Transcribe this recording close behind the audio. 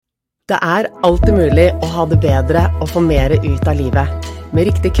Det alltid mulig å ha det bedre og få mer ut av livet. Med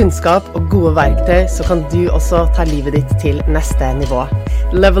riktig kunnskap og gode verktøy så kan du også ta livet ditt til neste nivå.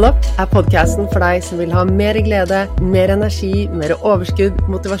 Level Up podcasten for deg som vil ha mer glede, mer energi, mer overskudd,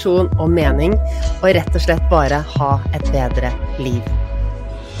 motivasjon og mening, og rett og slett bare ha et bedre liv.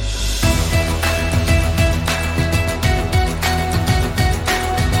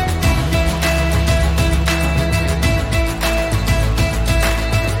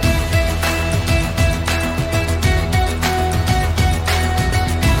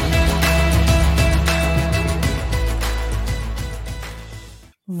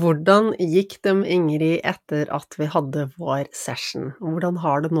 Hvordan gikk det med Ingrid etter at vi hadde vår session? Hvordan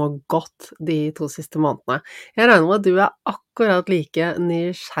har det nå gått de 2 siste månedene? Jeg regner med at du akkurat like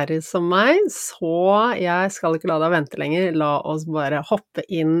nysgjerrig som meg, så jeg skal ikke la deg vente lenger. La oss bare hoppe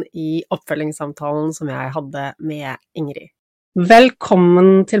inn i oppfølgingssamtalen som jeg hadde med Ingrid.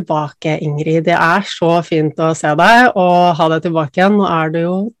 Velkommen tilbake, Ingrid. Det så fint å se deg og ha deg tilbake igjen. Nå det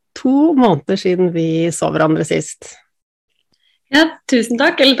jo 2 måneder siden vi så hverandre sist. Ja, tusen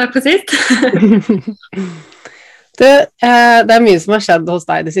takk, eller takk for sist. Det mye som har skjedd hos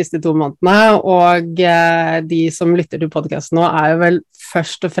deg de siste 2 månedene, og de som lytter til podcasten nå jo vel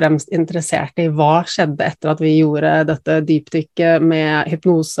først og fremst interessert i hva skjedde etter at vi gjorde dette dypdykket med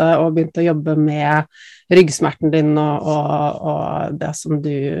hypnose og begynte å jobbe med ryggsmerten din og det som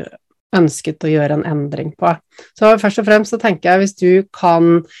du ønsket å gjøre en endring på. Så først og fremst så tenker jeg hvis du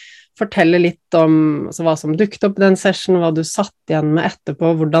kan fortelle litt om hva som dukket opp i den session, hva du satt igjen med etterpå,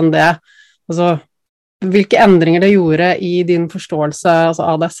 hvordan det, hvilke endringer det gjorde i din forståelse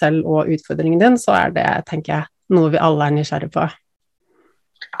av deg selv og utfordringen din, så det, tenker jeg, noe vi alle nysgjerrig på.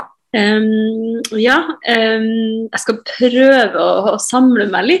 Jeg skal prøve å samle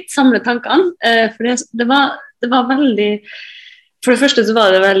meg litt, samle tankene, for det var veldig, for det første så var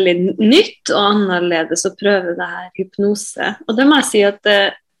det veldig nytt og annerledes å prøve det her hypnose, og det må jeg si at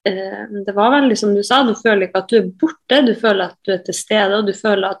det var veldig som du sa, du føler ikke at du borte, du føler at du til stede, og du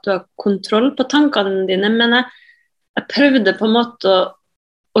føler at du har kontroll på tankene dine, men jeg prøvde på en måte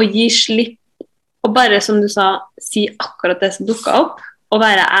å gi slipp, og bare som du sa, si akkurat det som dukket opp, og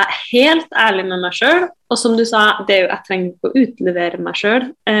være helt ærlig med meg selv, og som du sa, jeg trenger ikke å utlevere meg selv,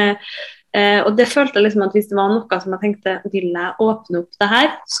 og det følte liksom at hvis det var noe som jeg tenkte, vil jeg åpne opp det her,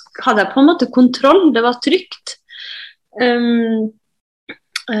 så hadde jeg på en måte kontroll, det var trygt,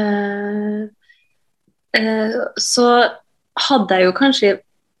 så hadde jeg jo kanskje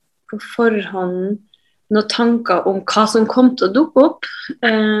på forhånd noen tanker om hva som kom til å dukke opp.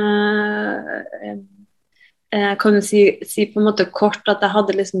 Jeg kan jo si på en måte kort at jeg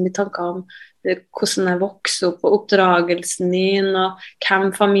hadde liksom de tanker om hvordan jeg vokste opp, og oppdragelsen min, og hvem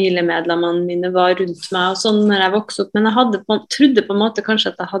familiemedlemmene mine var rundt meg, og sånn når jeg vokste opp. Men jeg trodde på en måte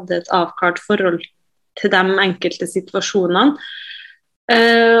kanskje at jeg hadde et avklart forhold til de enkelte situasjonene.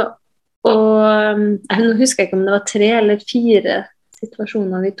 Nå husker jeg ikke om det var 3 eller 4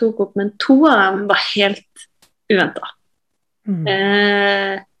 situasjoner vi tok opp, men 2 av dem var helt uventet.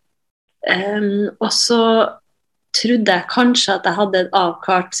 Og så trodde jeg kanskje at jeg hadde et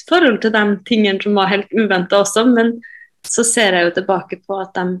avklart forhold til de tingene som var helt uventet også, men så ser jeg jo tilbake på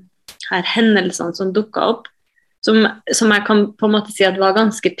at de her hendelsene som dukket opp, som jeg kan på en måte si at var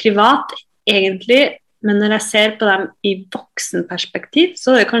ganske privat egentlig, men når jeg ser på dem i voksenperspektiv, så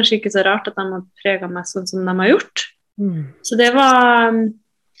det kanskje ikke så rart at de har preget meg sånn som de har gjort. Så det var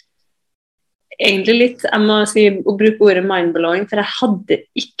egentlig litt, jeg må si, å bruke ordet mindblowing, for jeg hadde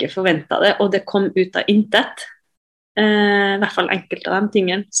ikke forventet det, og det kom ut av intet. I hvert fall enkelte av de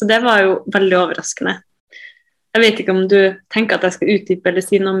tingene. Så det var jo veldig overraskende. Jeg vet ikke om du tenker at jeg skal utdype eller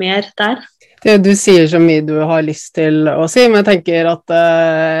si noe mer der? Du sier så mye du har lyst til å si, men jeg tenker at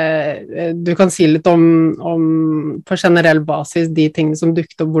du kan si litt om på generell basis de tingene som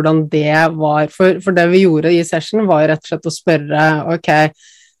dukket opp, hvordan det var. For det vi gjorde i session var rett og slett å spørre, ok,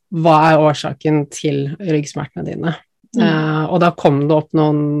 hva årsaken til ryggsmertene dine? Og da kom det opp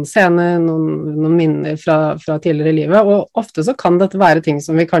noen scener, noen minner fra tidligere i livet, og ofte så kan dette være ting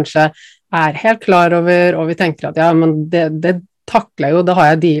som vi kanskje helt klar over, og vi tenker at ja, men det takler jo, det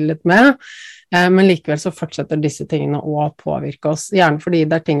har jeg dealet med, men likevel så fortsetter disse tingene å påvirke oss, gjerne fordi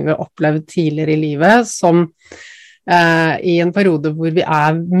det ting vi har opplevd tidligere i livet, som i en periode hvor vi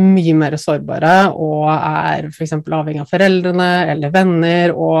mye mer sårbare, og for eksempel avhengig av foreldrene, eller venner,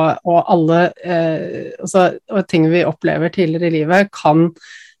 og alle og ting vi opplever tidligere i livet kan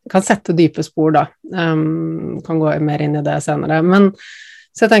sette dype spor da, kan gå mer inn i det senere, men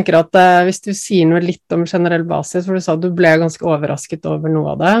så jeg tenker at hvis du sier noe litt om generell basis, for du sa at du ble ganske overrasket over noe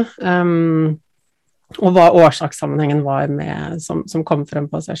av det, og hva årsakssammenhengen var med, som kom frem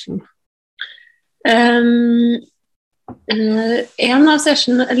på session. En av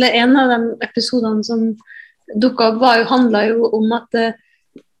en av de episodene som dukket opp handlet jo om at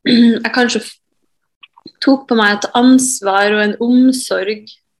jeg kanskje tok på meg et ansvar og en omsorg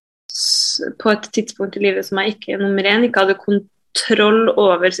på et tidspunkt i livet som jeg ikke, nummer 1, ikke hadde kontroll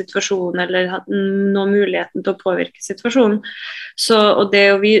over situasjonen eller hadde noen muligheten til å påvirke situasjonen. Og det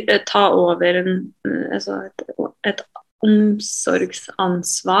å ta over et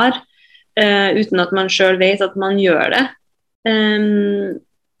omsorgsansvar uten at man selv vet at man gjør det.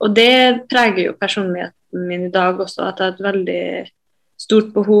 Og det preger jo personligheten min i dag også, at jeg har et veldig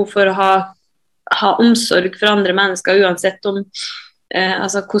stort behov for å ha omsorg for andre mennesker, uansett om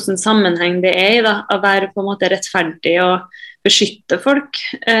hvordan sammenheng det i, da, å være på en måte rettferdig og beskytte folk.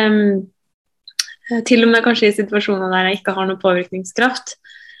 Til og med kanskje i situasjoner der jeg ikke har noe påvirkningskraft.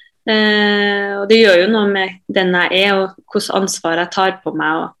 Og det gjør jo noe med den jeg og hvordan ansvar jeg tar på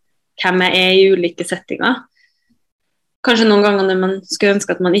meg, og hvem jeg i ulike settinger. Kanskje noen ganger når man skulle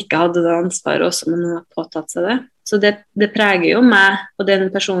ønske at man ikke hadde det ansvaret også, men man har påtatt seg det. Så det preger jo meg og den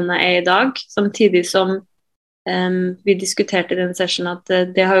personen jeg i dag, samtidig som vi diskuterte i den sessionen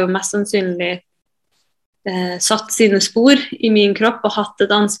at det har jo mest sannsynlig satt sine spor i min kropp og hatt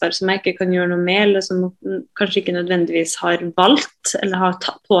et ansvar som jeg ikke kan gjøre noe med, eller som kanskje ikke nødvendigvis har valgt eller har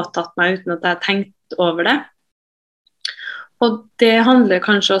påtatt meg uten at jeg har tenkt over det. Og det handler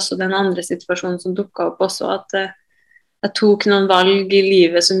kanskje også den andre situasjonen som dukket opp også, at jeg tok noen valg i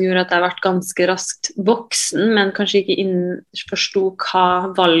livet som gjorde at jeg ble ganske raskt voksen, men kanskje ikke forstod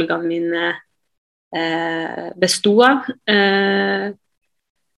hva valgene mine bestod av.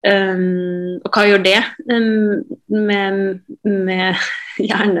 Og hva gjør det med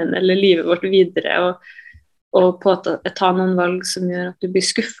hjernen eller livet vårt videre, og ta noen valg som gjør at du blir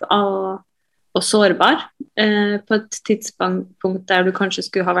skuffet og sårbar på et tidspunkt der du kanskje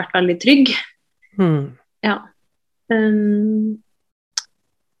skulle ha vært veldig trygg. Ja.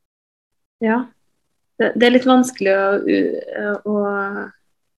 Ja. Det er litt vanskelig å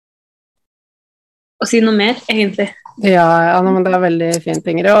si noe mer, egentlig. Ja, men det er veldig fint,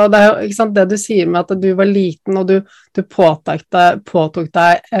 Ingrid. Og det er jo ikke sant, det du sier med at du var liten, og du påtok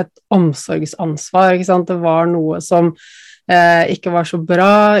deg et omsorgsansvar, ikke sant? Det var noe som ikke var så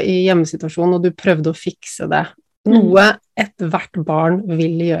bra i hjemmesituasjonen, og du prøvde å fikse det. Noe ethvert barn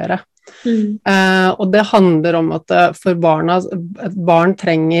vil gjøre. Og det handler om at for et barn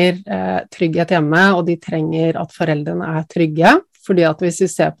trenger trygghet hjemme, og de trenger at foreldrene er trygge, fordi at hvis vi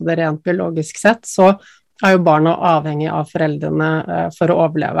ser på det rent biologisk sett, så er jo barna avhengig av foreldrene for å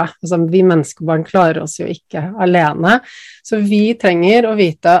overleve. Altså, vi menneskebarn klarer oss jo ikke alene, så vi trenger å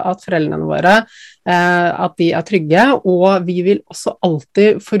vite at foreldrene våre at de er trygge, og vi vil også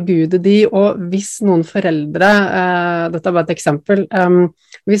alltid forgude de, og hvis noen foreldre, dette er bare et eksempel,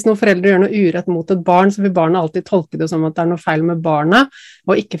 hvis noen foreldre gjør noe urett mot et barn, så vil barnet alltid tolke det som at det er noe feil med barnet,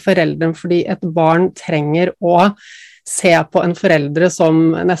 og ikke foreldren, fordi et barn trenger å se på en foreldre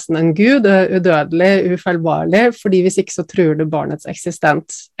som nesten en gud, udødelig, ufeilbarlig, fordi hvis ikke så truer det barnets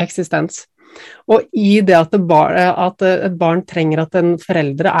eksistens. Og i det at et barn trenger at en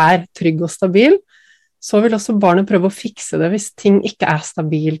foreldre er trygg og stabil, så vil også barnet prøve å fikse det hvis ting ikke er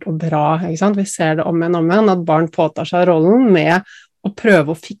stabilt og bra, ikke sant? Vi ser det om igjen, at barn påtar seg rollen med å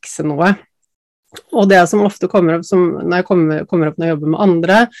prøve å fikse noe. Og det som ofte kommer opp når jeg kommer opp når jeg jobber med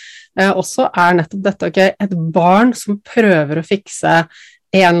andre, også er nettopp dette, okay? Et barn som prøver å fikse en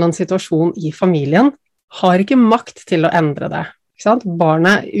eller annen situasjon i familien, har ikke makt til å endre det. Ikke sant?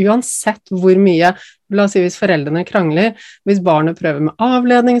 Barnet, uansett hvor mye, la oss si hvis foreldrene krangler, hvis barnet prøver med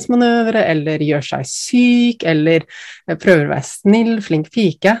avledningsmanøvre, eller gjør seg syk, eller prøver å være snill, flink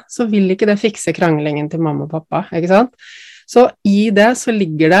pike, så vil ikke det fikse kranglingen til mamma og pappa, ikke sant? Så i det så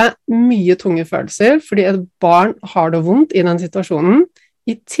ligger det mye tunge følelser, fordi et barn har det vondt i den situasjonen.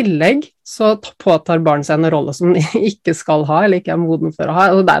 I tillegg så påtar barnet seg en rolle som de ikke skal ha, eller ikke er moden for å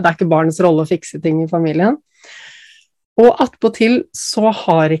ha. Og det er ikke barnets rolle å fikse ting i familien. Og attpåtil så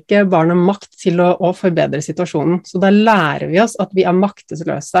har ikke barnet makt til å forbedre situasjonen, så da lærer vi oss at vi er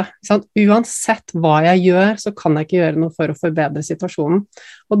maktesløse. Uansett hva jeg gjør, så kan jeg ikke gjøre noe for å forbedre situasjonen.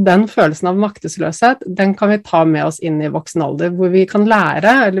 Og den følelsen av maktesløshet, den kan vi ta med oss inn i voksen alder, hvor vi kan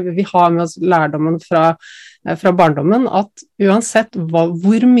lære, eller vi har med oss lærdommen fra barndommen, at uansett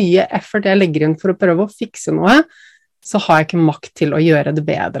hvor mye effort jeg legger inn for å prøve å fikse noe, så har jeg ikke makt til å gjøre det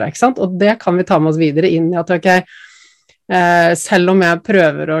bedre, ikke sant? Og det kan vi ta med oss videre inn i at, ok, selv om jeg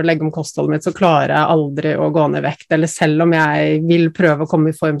prøver å legge om kostholdet mitt, så klarer jeg aldri å gå ned i vekt, eller selv om jeg vil prøve å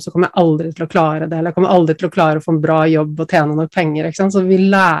komme i form, så kommer jeg aldri til å klare det, eller jeg kommer aldri til å klare å få en bra jobb og tjene nok penger, ikke sant? Så vi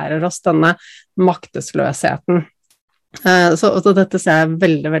lærer oss denne maktesløsheten. Så dette ser jeg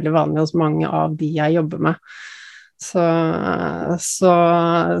veldig, veldig vanlig hos mange av de jeg jobber med. Så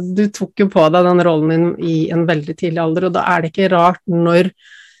du tok jo på deg den rollen din i en veldig tidlig alder, og da er det ikke rart når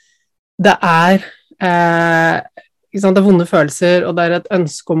det ikke sant, det er vonde følelser, og det er et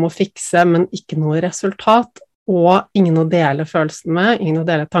ønske om å fikse, men ikke noe resultat, og ingen å dele følelsen med, ingen å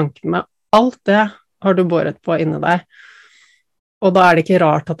dele tanken med. Alt det har du båret på inni deg. Og da er det ikke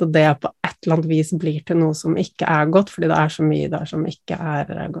rart at det på et eller annet vis blir til noe som ikke er godt, fordi det er så mye der som ikke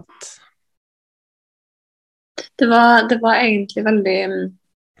er godt. Det var egentlig veldig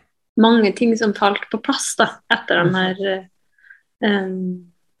mange ting som falt på plass da, etter de her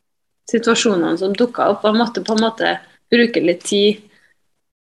situasjonene som dukket opp, og måtte på en måte bruke litt tid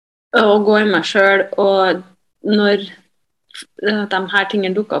og gå i meg selv, og når de her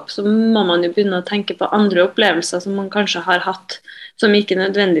tingene dukker opp, så må man jo begynne å tenke på andre opplevelser som man kanskje har hatt, som ikke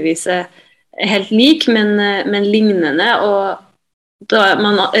nødvendigvis er helt lik, men lignende, og da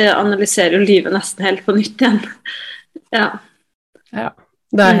man analyserer jo livet nesten helt på nytt igjen. Ja,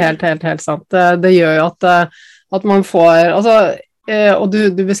 det er helt sant. Det gjør jo at man får, altså, og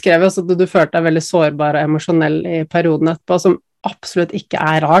du beskrev jo også at du følte deg veldig sårbar og emosjonell i perioden etterpå, som absolutt ikke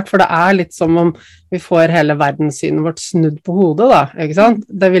er rart, for det er litt som om vi får hele verdenssynet vårt snudd på hodet da, ikke sant?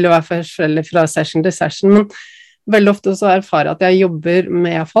 Det vil jo være forskjellig fra session til session, men veldig ofte så erfarer jeg at jeg jobber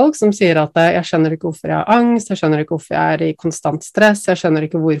med folk som sier at jeg skjønner ikke hvorfor jeg har angst, jeg skjønner ikke hvorfor jeg er i konstant stress, jeg skjønner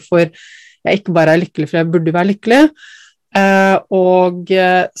ikke hvorfor jeg ikke bare er lykkelig, for jeg burde være lykkelig, og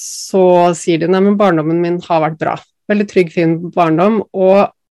så sier de, nei, men barndommen min har vært bra, veldig trygg, fin barndom,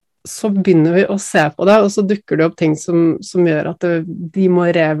 og så begynner vi å se på det, og så dukker det opp ting som gjør at de må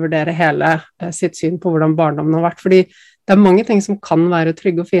revurdere hele sitt syn på hvordan barndommen har vært, fordi det er mange ting som kan være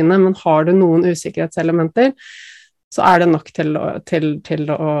trygge og fine, men har du noen usikkerhetselementer, så er det nok til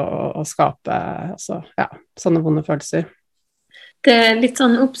å skape altså, ja, sånne vonde følelser. Det er litt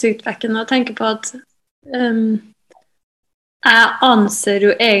sånn oppsiktsvekkende å tenke på at jeg anser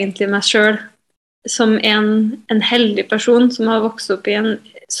jo egentlig meg selv som en heldig person som har vokst opp i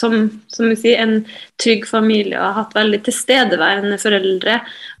som vi sier, en trygg familie og har hatt veldig tilstedeværende foreldre,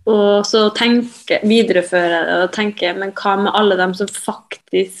 og så viderefører jeg det og tenker, men hva med alle dem som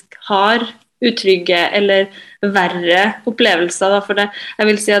faktisk har utrygge eller verre opplevelser da, for det,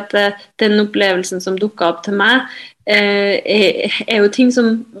 jeg vil si at den opplevelsen som dukket opp til meg er jo ting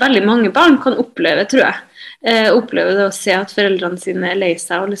som veldig mange barn kan oppleve, tror jeg. Oppleve det å se at foreldrene sine er lei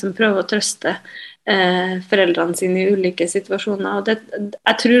seg og liksom prøve å trøste foreldrene sine i ulike situasjoner, og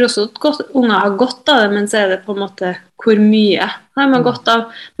jeg tror også at unger har godt av det, men så er det på en måte hvor mye har man godt av,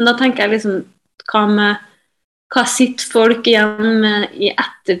 men da tenker jeg liksom hva sitter folk igjen med i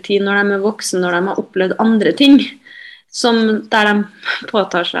ettertid når de er voksne, når de har opplevd andre ting der de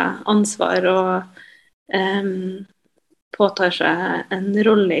påtar seg ansvar og påtar seg en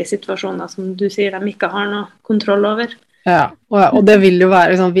rolle i situasjoner som du sier de ikke har noe kontroll over. Ja, og det vil jo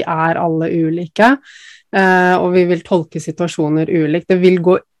være sånn, vi er alle ulike, og vi vil tolke situasjoner ulikt. Det vil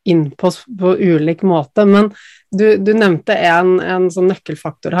gå inn på ulik måte, men du nevnte en sånn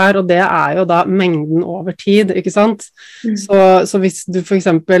nøkkelfaktor her, og det er jo da mengden over tid, ikke sant? Så hvis du for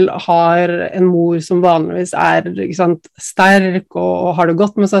eksempel har en mor som vanligvis er, ikke sant, sterk og har det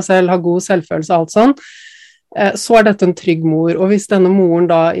godt med seg selv, har god selvfølelse og alt sånn, så er dette en trygg mor, og hvis denne moren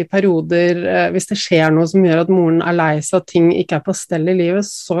da i perioder, hvis det skjer noe som gjør at moren er lei seg, at ting ikke er på stell i livet,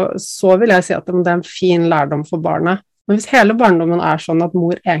 så vil jeg si at det er en fin lærdom for barnet. Men hvis hele barndommen er sånn at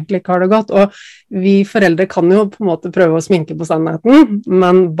mor egentlig ikke har det godt, og vi foreldre kan jo på en måte prøve å sminke på sannheten,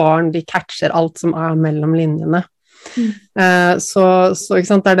 men barn, de catcher alt som er mellom linjene. Så ikke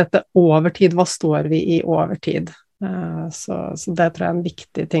sant, det er dette over tid, hva står vi i over tid? Så det tror jeg er en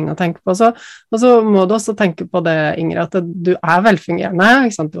viktig ting å tenke på. Og så må du også tenke på det, Ingrid, at du er velfungerende,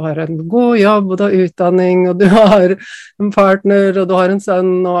 ikke sant? Du har en god jobb, og du har utdanning, og du har en partner, og du har en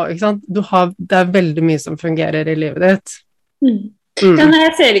sønn, og, ikke sant? Det er veldig mye som fungerer i livet ditt. Ja, nei,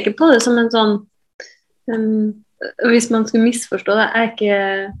 jeg ser ikke på det som en sånn hvis man skulle misforstå det,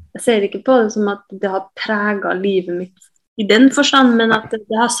 jeg ser ikke på det som at det har preget livet mitt i den forstand, men at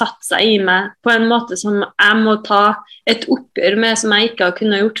det har satt seg i meg på en måte som jeg må ta et oppgjør med, som jeg ikke har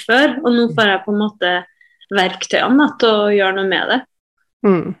kunnet gjort før, og nå får jeg på en måte verktøyene til å gjøre noe med det.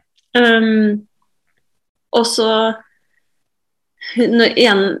 Og så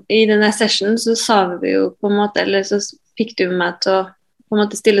igjen i denne sessionen så sa vi jo på en måte, eller så fikk du meg til å på en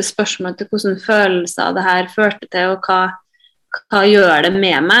måte stille spørsmål til hvordan følelser det her førte til, og hva gjør det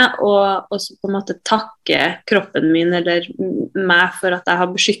med meg, og så på en måte takke kroppen min eller meg for at jeg har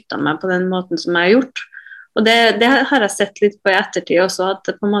beskyttet meg på den måten som jeg har gjort. Og det har jeg sett litt på i ettertid også, at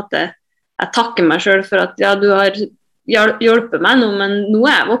det på en måte, jeg takker meg selv for at ja, du har hjelpe meg nå, men nå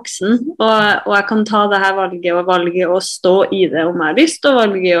jeg voksen, og jeg kan ta det her valget og stå i det om jeg har lyst, og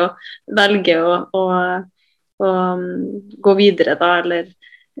velge å gå videre da, eller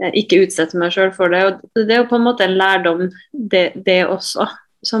ikke utsette meg selv for det, og det er jo på en måte en lærdom det også,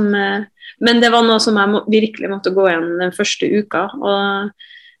 men det var noe som jeg virkelig måtte gå igjen den første uka, og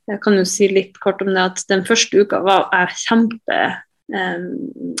jeg kan jo si litt kort om det, at den første uka var kjempe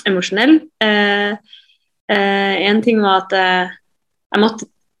emosjonell. En ting var at jeg måtte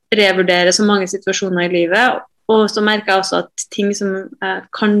revurdere så mange situasjoner i livet, og så merket jeg også at ting som jeg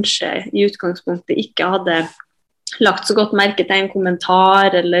kanskje i utgangspunktet ikke hadde lagt så godt merke til, en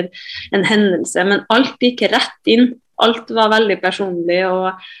kommentar eller en hendelse, men alt gikk rett inn, alt var veldig personlig, og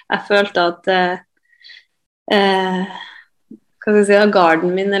jeg følte at hva skal jeg si,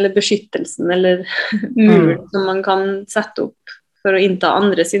 garden min, eller beskyttelsen, eller muren som man kan sette opp for å innta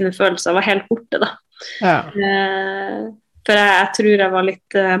andre sine følelser, var helt borte da. Ja. For jeg tror jeg var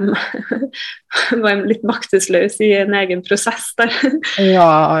litt maktesløs i en egen prosess der.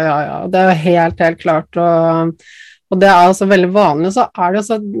 Ja, det er helt klart, og det er også veldig vanlig, så er det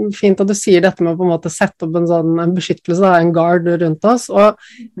også fint at du sier dette med å på en måte sette opp en sånn beskyttelse, en guard rundt oss, og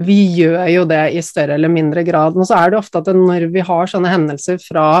vi gjør jo det i større eller mindre grad, men så er det ofte at når vi har sånne hendelser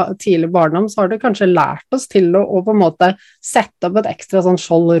fra tidlig barndom, så har det kanskje lært oss til å på en måte sette opp et ekstra sånn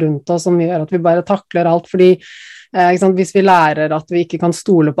skjold rundt oss, som gjør at vi bare takler alt, fordi hvis vi lærer at vi ikke kan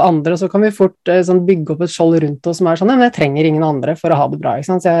stole på andre, så kan vi fort bygge opp et skjold rundt oss som er sånn, men jeg trenger ingen andre for å ha det bra,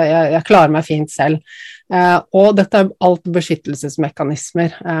 ikke sant? Så jeg klarer meg fint selv. Og dette er alt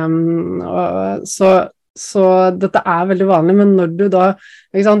beskyttelsesmekanismer, så dette er veldig vanlig, men når du da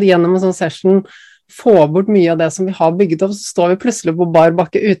gjennom en sånn session får bort mye av det som vi har bygget opp, så står vi plutselig på bar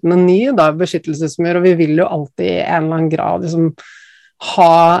bakke uten en ny beskyttelsesmur, og vi vil jo alltid i en eller annen grad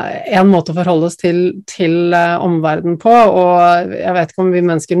ha en måte å forholde oss til omverdenen på, og jeg vet ikke om vi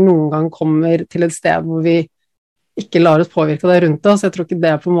mennesker noen gang kommer til et sted hvor vi ikke lar oss påvirke det rundt oss. Jeg tror ikke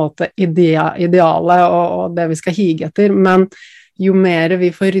det er på en måte idealet og det vi skal hige etter, men jo mer vi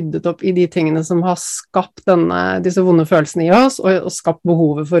får ryddet opp i de tingene som har skapt disse vonde følelsene i oss, og skapt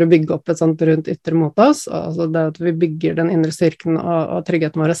behovet for å bygge opp et sånt rundt ytre mot oss, altså det at vi bygger den indre styrken og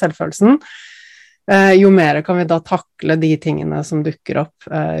tryggheten vår og selvfølelsen, jo mer kan vi da takle de tingene som dukker opp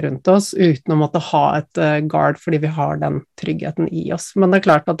rundt oss, uten å måtte ha et guard, fordi vi har den tryggheten i oss. Men det er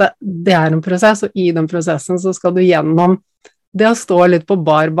klart at det er en prosess, og i den prosessen så skal du gjennom det å stå litt på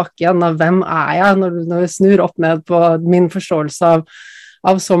bar bakke igjen, hvem er jeg? Når vi snur opp ned på min forståelse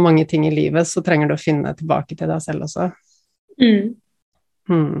av så mange ting i livet, så trenger du å finne tilbake til deg selv også.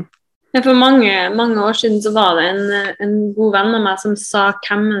 For mange år siden så var det en god venn av meg som sa,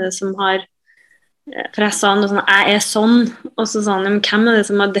 hvem er det som har, for jeg sa noe sånn, jeg er sånn, og så sa han, men hvem er det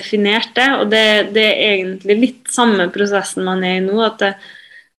som har definert det? Og det er egentlig litt samme prosessen man er i nå, at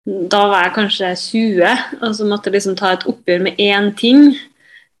da var jeg kanskje 20, og så måtte jeg liksom ta et oppgjør med én ting,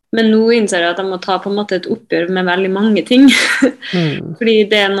 men nå innser jeg at jeg må ta på en måte et oppgjør med veldig mange ting, fordi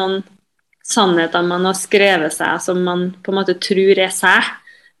det er noen sannheter man har skrevet seg, som man på en måte tror er seg,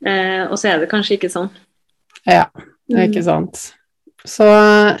 og så er det kanskje ikke sånn. Ja, det er ikke sant. Så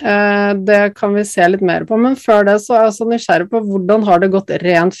det kan vi se litt mer på, men før det så er jeg også nysgjerrig på hvordan har det gått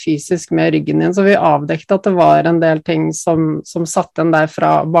rent fysisk med ryggen din, så vi avdekket at det var en del ting som satt den der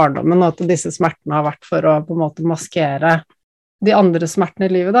fra barndommen, og at disse smertene har vært for å på en måte maskere de andre smertene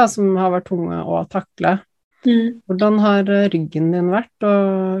i livet da, som har vært tunge å takle. Hvordan har ryggen din vært,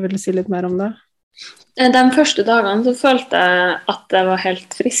 og vil du si litt mer om det? De første dagene så følte jeg at jeg var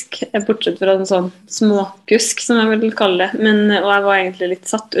helt frisk, bortsett fra en sånn småkusk, som jeg vil kalle det, og jeg var egentlig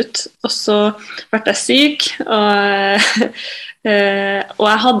litt satt ut. Og så ble jeg syk, og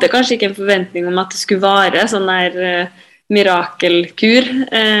jeg hadde kanskje ikke en forventning om at det skulle vare sånn der mirakelkur.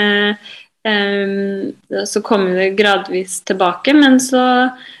 Så kom det gradvis tilbake, men så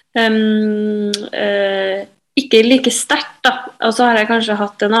ikke like sterkt da, og så har jeg kanskje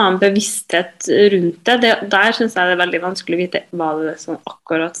hatt en annen bevissthet rundt det. Der synes jeg det er veldig vanskelig å vite, var det sånn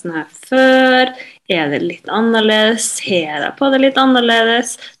akkurat sånn her før, er det litt annerledes, ser jeg på det litt annerledes,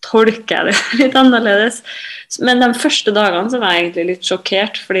 tolker jeg det litt annerledes, men de første dagene så var jeg egentlig litt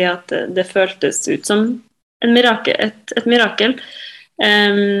sjokkert, fordi at det føltes ut som et mirakel,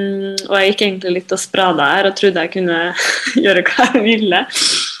 og jeg gikk egentlig litt og sprada her, og trodde jeg kunne gjøre hva jeg ville,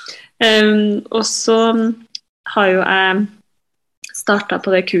 og så har jo jeg startet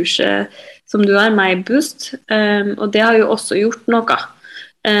på det kurset som du har, MyBoost, og det har jo også gjort noe.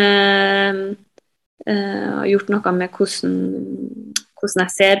 Gjort noe med hvordan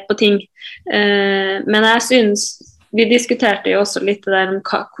jeg ser på ting. Men jeg synes vi diskuterte jo også litt det der om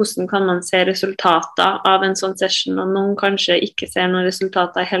hvordan kan man se resultater av en sånn session, og noen kanskje ikke ser noen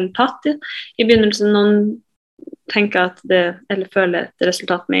resultater i hele tatt i begynnelsen. Noen tenker at eller føler et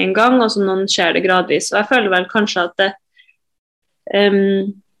resultat med en gang, og så noen skjer det gradvis. Og jeg føler vel kanskje at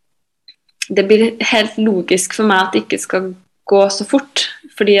det blir helt logisk for meg at det ikke skal gå så fort,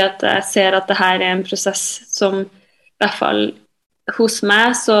 fordi at jeg ser at det her er en prosess som, i hvert fall hos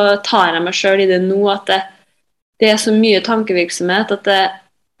meg, så tar jeg meg selv i det nå, at det er så mye tankevirksomhet at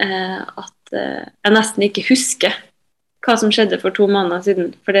jeg nesten ikke husker hva som skjedde for 2 måneder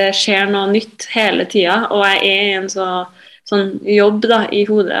siden, for det skjer noe nytt hele tiden, og jeg er i en sånn jobb da, i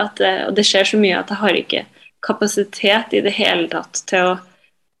hodet, og det skjer så mye at jeg har ikke kapasitet i det hele tatt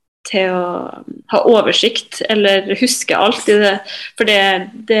til å ha oversikt, eller huske alt i det, for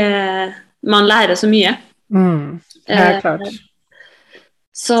man lærer så mye. Helt klart.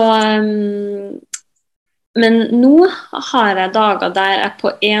 Så men nå har jeg dager der jeg på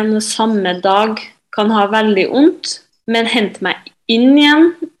en og samme dag kan ha veldig ondt, men hente meg inn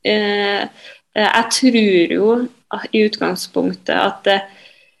igjen. Jeg tror jo i utgangspunktet at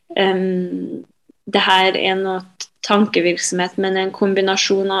det her er noe tankevirksomhet, men en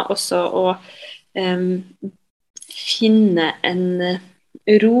kombinasjon av også å finne en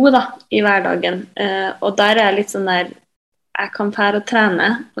ro da, i hverdagen. Og der er jeg litt sånn der, jeg kan fære og trene,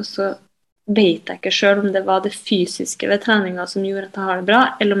 og så vet jeg ikke selv om det var det fysiske ved treninga som gjorde at jeg har det bra,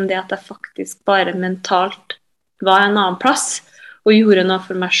 eller om det at jeg faktisk bare mentalt var en annen plass, og gjorde noe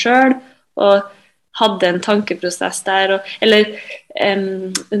for meg selv, og hadde en tankeprosess der, eller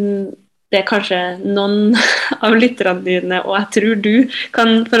det er kanskje noen av lytterne dine, og jeg tror du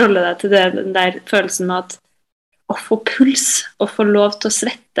kan forholde deg til den der følelsen med at å få puls, å få lov til å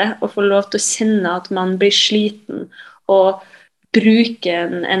svette, å få lov til å kjenne at man blir sliten, og bruke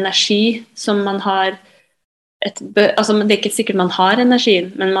en energi som man har altså det er ikke sikkert man har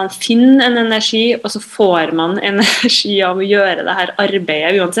energien, men man finner en energi, og så får man energi av å gjøre det her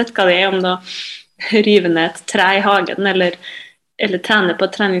arbeidet, uansett hva det er, om det å rive ned et tre i hagen, eller trene på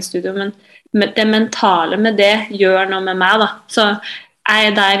et treningsstudio, men det mentale med det gjør noe med meg da. Så jeg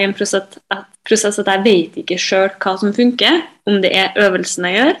er der i en prosess at jeg vet ikke selv hva som funker, om det er øvelsen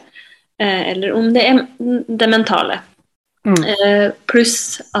jeg gjør, eller om det er det mentale.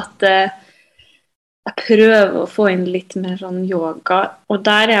 Pluss at jeg prøver å få inn litt mer sånn yoga, og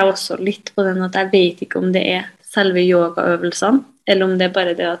der er jeg også litt på den at jeg vet ikke om det er selve yogaøvelsene, eller om det er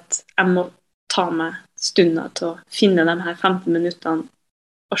bare det at jeg må ta meg stunder til å finne de her 15 minuttene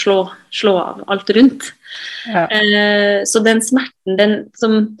og slå av alt rundt. Ja. Så den smerten,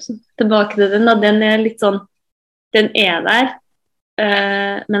 tilbake til den da, den er litt sånn, den er der,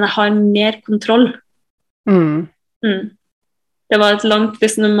 men jeg har mer kontroll. Det var et langt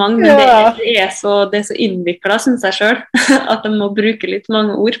resonemang, men det er så innviklet, synes jeg selv, at jeg må bruke litt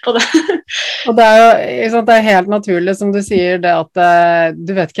mange ord på det. Og det er jo det er helt naturlig, som du sier, det at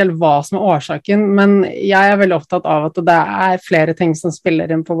du vet ikke helt hva som er årsaken, men jeg er veldig opptatt av at det er flere ting som spiller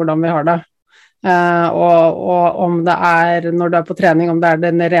inn på hvordan vi har det. Og om det er når du er på trening, om det er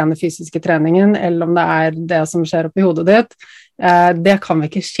den rene fysiske treningen, eller om det er det som skjer oppi hodet ditt, det kan vi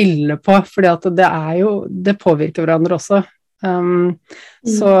ikke skille på, fordi at det påvirker hverandre også. Men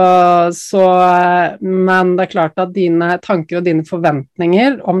det er klart at dine tanker og dine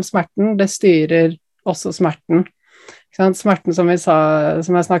forventninger om smerten, det styrer også smerten. Smerten, som jeg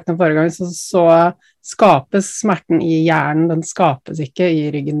snakket om forrige gang, så skapes smerten i hjernen, den skapes ikke i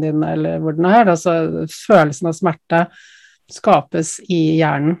ryggen din eller hvor den er. Altså følelsen av smerte skapes i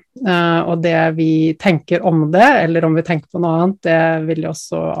hjernen, og det vi tenker om det, eller om vi tenker på noe annet, det vil jo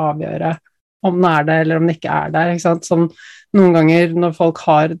også avgjøre om den er der eller om den ikke er der, ikke sant? Sånn, noen ganger når folk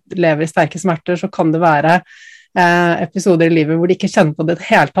lever i sterke smerter, så kan det være episoder i livet hvor de ikke kjenner på det i det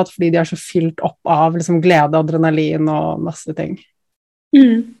hele tatt, fordi de er så fylt opp av liksom, glede, adrenalin og masse ting.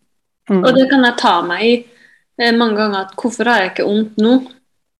 Og det kan jeg ta meg i mange ganger, at hvorfor har jeg ikke ondt nå?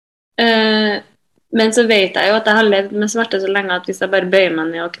 Men så vet jeg jo at jeg har levd med smerte så lenge at hvis jeg bare bøyer meg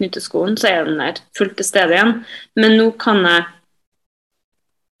ned og knytter skoen, så er den der fullt til stede igjen. Men nå kan jeg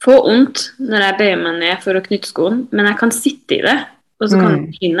få ondt når jeg bøyer meg ned for å knytte skoen, men jeg kan sitte i det, og så kan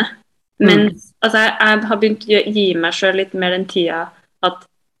jeg finne. Men altså, jeg har begynt å gi meg selv litt mer den tida at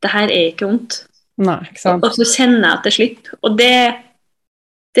det her er ikke ondt. Nei, ikke sant? Og så kjenner jeg at det slipper. Og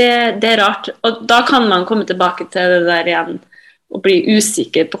det er rart. Og da kan man komme tilbake til det der igjen, og bli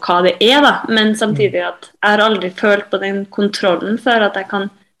usikker på hva det er da, men samtidig at jeg har aldri følt på den kontrollen før at jeg kan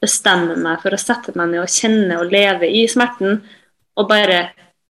bestemme meg for å sette meg ned og kjenne og leve i smerten, og bare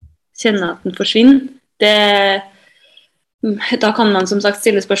kjenne at den forsvinner. Da kan man som sagt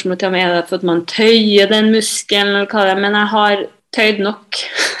stille spørsmål til om er det for at man tøyer den muskelen, eller hva det er, men jeg har tøyd nok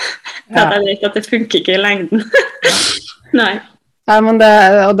til at jeg vet at det funker ikke i lengden. Nei. Nei, men det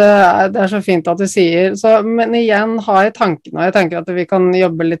er så fint at du sier, så, men igjen har jeg tanken, og jeg tenker at vi kan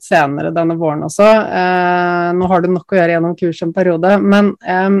jobbe litt senere denne våren også. Nå har du nok å gjøre gjennom kurs en periode, men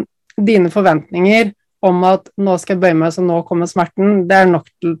dine forventninger om at nå skal jeg bøye meg, så nå kommer smerten, det er nok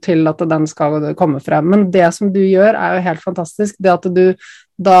til at den skal komme frem. Men det som du gjør er jo helt fantastisk, det at du,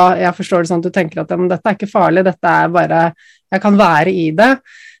 da jeg forstår det sånn at du tenker at ja, men dette er ikke farlig, dette er bare, jeg kan være i det.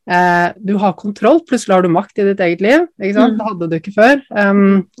 Du har kontroll, plutselig har du makt i ditt eget liv, ikke sant? Det hadde du ikke før,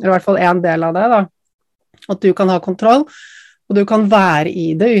 eller i hvert fall en del av det da, at du kan ha kontroll, og du kan være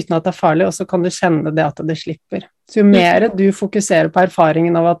i det uten at det er farlig, og så kan du kjenne det at det slipper. Så jo mer du fokuserer på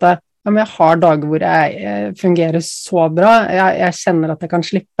erfaringen av at ja, men jeg har dager hvor jeg fungerer så bra, jeg kjenner at jeg kan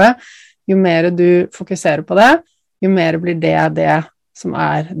slippe, jo mer du fokuserer på det, jo mer blir det som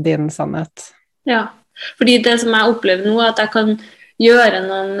er din sannhet. Ja, fordi det som jeg opplever nå, at jeg kan gjøre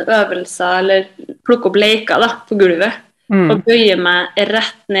noen øvelser, eller plukke opp leker da, på gulvet, og bøye meg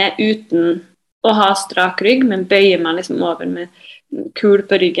rett ned uten å ha strak rygg, men bøye meg liksom over med kul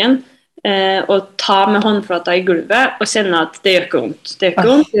på ryggen, og ta med håndflata i gulvet og kjenne at det gjør ikke vondt. Det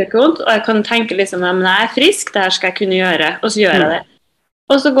gjør ikke vondt, og jeg kan tenke liksom, men jeg er frisk, det her skal jeg kunne gjøre, og så gjør jeg det.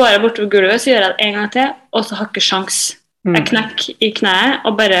 Og så går jeg bort på gulvet, så gjør jeg det en gang til, og så har jeg ikke sjans. Jeg knekker i kneet,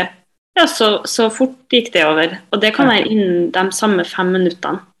 og bare, ja, så fort gikk det over. Og det kan være innen de samme 5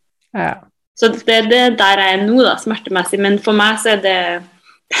 minuttene. Ja. Så det er der jeg er nå da, smertemessig, men for meg så er det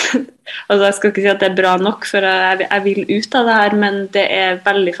altså jeg skal ikke si at det er bra nok, for jeg vil ut av det her, men det er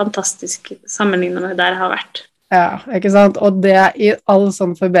veldig fantastisk sammenlignet med der jeg har vært. Ja, ikke sant? Og det i all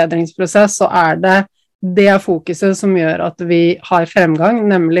sånn forbedringsprosess så er det fokuset som gjør at vi har fremgang,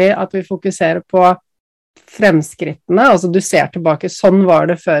 nemlig at vi fokuserer på fremskrittene, altså du ser tilbake, sånn var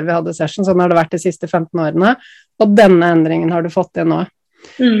det før vi hadde session, sånn har det vært de siste 15 årene, og denne endringen har du fått til nå.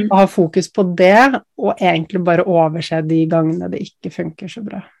 Og ha fokus på det, og egentlig bare overse de gangene det ikke funker så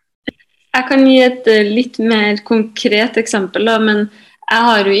bra. Jeg kan gi et litt mer konkret eksempel da, men jeg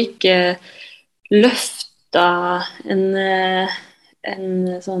har jo ikke løftet en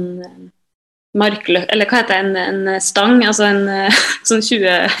sånn markløft, eller hva heter det, en stang, altså en sånn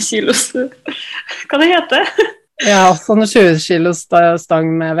 20 kilos, hva det heter? Ja, sånn 20 kilos stang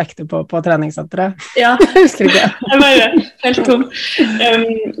med vekter på treningssenteret. Ja, jeg husker ikke. Jeg bare helt tom.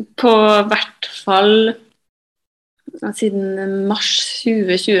 På hvert fall siden mars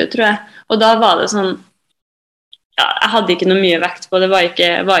 2020, tror jeg. Og da var det sånn, ja, jeg hadde ikke noe mye vekt på, det var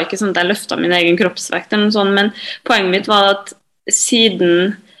ikke sånn at jeg løftet min egen kroppsvekt eller noe sånt, men poenget mitt var at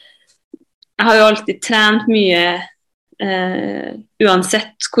siden, jeg har jo alltid trent mye,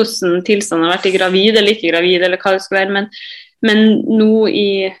 uansett hvordan tilstanden har vært i gravid eller ikke gravid eller hva det skal være, men nå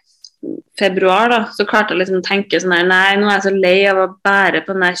i februar da, så klarte jeg liksom å tenke sånn her, nei, nå er jeg så lei av å bære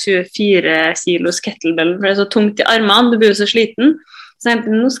på den der 24 kilos kettlebellen, for det er så tungt i armene, du blir jo så sliten, så jeg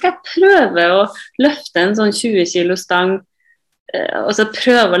tenkte, nå skal jeg prøve å løfte en sånn 20 kilo stang, og så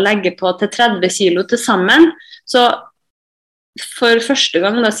prøve å legge på til 30 kilo til sammen, så for første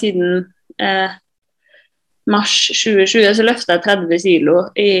gang da siden mars 2020 så løftet jeg 30 kilo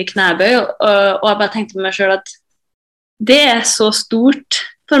i knebøy, og jeg bare tenkte på meg selv at det er så stort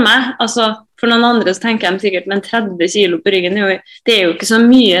for meg, altså for noen andre så tenker jeg sikkert, men 30 kilo på ryggen, det er jo ikke så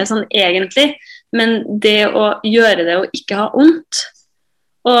mye sånn egentlig, men det å gjøre det og ikke ha ondt,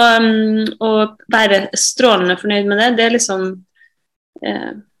 og være strålende fornøyd med det, det er liksom,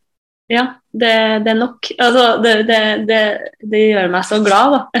 ja, det er nok, altså det gjør meg så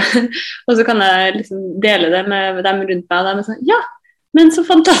glad da, og så kan jeg liksom dele det med dem rundt meg, og de er sånn, ja, men så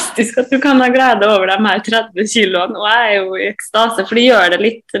fantastisk at du kan ha glede over de her 30 kiloene, og jeg er jo i ekstase, for det gjør det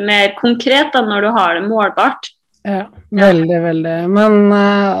litt mer konkret da, når du har det målbart. Ja, veldig, veldig. Men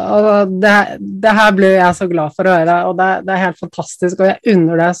det her blir jeg så glad for å høre, og det er helt fantastisk, og jeg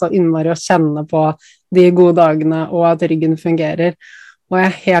unner deg så innmari å kjenne på de gode dagene, og at ryggen fungerer. Og jeg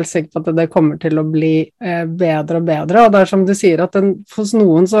er helt sikker på at det kommer til å bli bedre og bedre, og det er som du sier, at hos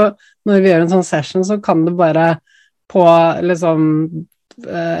noen, så når vi gjør en sånn session, så kan det bare på liksom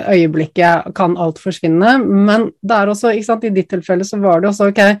øyeblikket kan alt forsvinne, men det er også, ikke sant, i ditt tilfelle så var det også,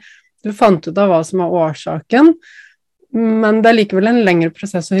 ok, du fant ut av hva som er årsaken, men det er likevel en lengre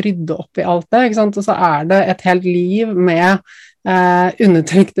prosess å rydde opp i alt det, ikke sant, og så er det et helt liv med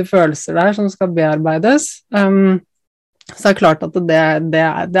undertrykte følelser der som skal bearbeides, så det er klart at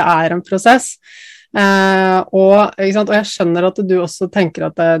det er en prosess, og jeg skjønner at du også tenker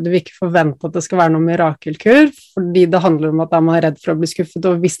at du vil ikke forvente at det skal være noen mirakelkur, fordi det handler om at man er redd for å bli skuffet,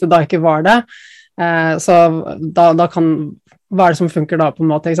 og hvis det da ikke var det, Så da hva det som funker da på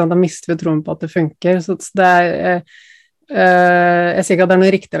en måte, ikke sant? Da mister vi troen på at det funker, så det jeg sier ikke at det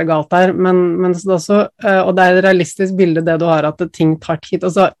noe riktig eller galt der, men det også, og det et realistisk bilde det du har, at ting tar tid,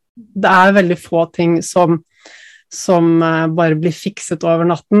 altså det veldig få ting som bare blir fikset over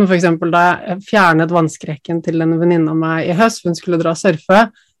natten. For eksempel da jeg fjernet vannskrekken til en venninne av meg i høst, hun skulle dra og surfe,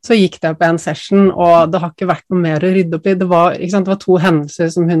 så gikk det på en session, og det har ikke vært noe mer å rydde opp i. Det var 2 hendelser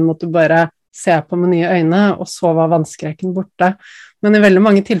som hun måtte bare se på med nye øyne, og så var vannskrekken borte. Men i veldig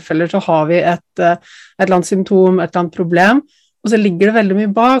mange tilfeller så har vi et eller annet symptom, et eller annet problem, og så ligger det veldig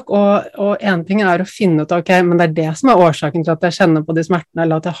mye bak, og en ting å finne ut, ok, men det det som årsaken til at jeg kjenner på de smertene,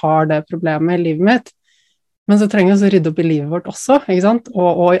 eller at jeg har det problemet i livet mitt. Men så trenger vi også å rydde opp i livet vårt også, ikke sant?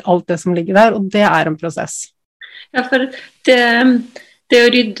 Og i alt det som ligger der, og det en prosess. Ja, for det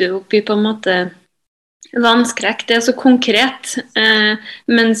å rydde opp i på en måte vannskrekk, det så konkret,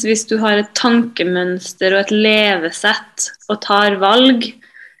 mens hvis du har et tankemønster og et levesett og tar valg,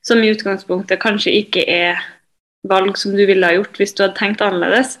 som i utgangspunktet kanskje ikke valg som du ville ha gjort hvis du hadde tenkt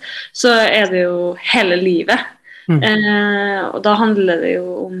annerledes, så det jo hele livet. Og da handler det jo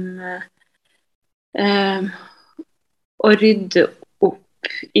om å rydde opp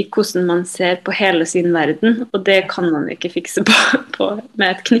i hvordan man ser på hele sin verden, og det kan man ikke fikse på med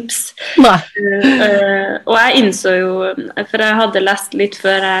et knips. Og jeg innså jo, for jeg hadde lest litt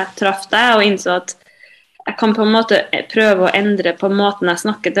før jeg traff deg, og innså at jeg kan på en måte prøve å endre på måten jeg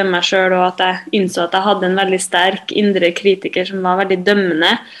snakker til meg selv, og at jeg innså at jeg hadde en veldig sterk indre kritiker som var veldig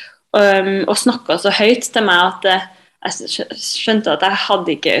dømmende, og snakket så høyt til meg at jeg skjønte at jeg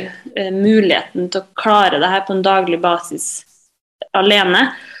hadde ikke muligheten til å klare det her på en daglig basis alene.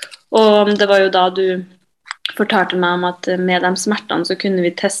 Og det var jo da du fortalte meg om at med de smertene så kunne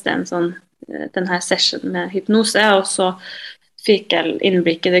vi teste denne session med hypnose, og så fikk jeg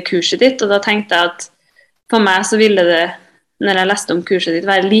innblikk i det kurset ditt, og da tenkte jeg at for meg så ville det, når jeg leste om kurset ditt,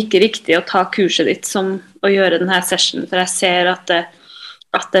 være like riktig å ta kurset ditt som å gjøre denne session, for jeg ser at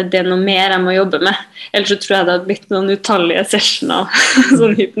det noe mer jeg må jobbe med. Ellers så tror jeg det hadde blitt noen utallige sessioner,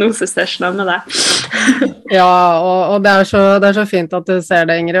 sånn hypnosesessioner med deg. Ja, og det så fint at du ser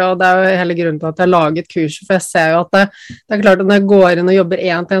det, Ingrid, og det jo hele grunnen til at jeg laget kurset, for jeg ser jo at det klart at når jeg går inn og jobber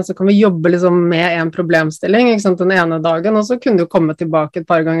en til en, så kan vi jobbe liksom med en problemstilling, ikke sant, den ene dagen, og så kunne du komme tilbake et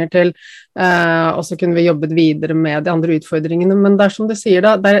par ganger til, og så kunne vi jobbet videre med de andre utfordringene, men det som du sier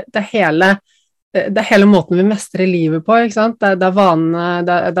da, det hele måten vi mestrer livet på, ikke sant? Det vanene,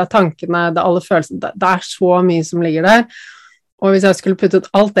 det tankene, det alle følelsene, det så mye som ligger der. Og hvis jeg skulle puttet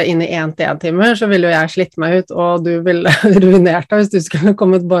alt det inn i 1-til-1-timer, så ville jo jeg slitt meg ut, og du ville ruinert deg hvis du skulle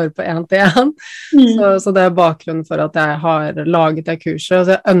kommet bare på 1-til-1. Så det bakgrunnen for at jeg har laget det kurset.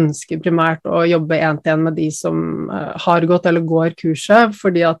 Altså jeg ønsker primært å jobbe 1-til-1 med de som har gått eller går kurset,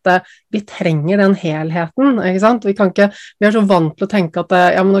 fordi at vi trenger den helheten, ikke sant? Vi så vant til å tenke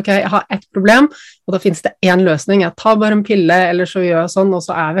at ja, men ok, jeg har et problem, og da finnes det en løsning. Jeg tar bare en pille, eller så gjør jeg sånn, og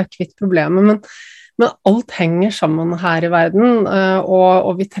så vi kvitt problemet, men alt henger sammen her i verden,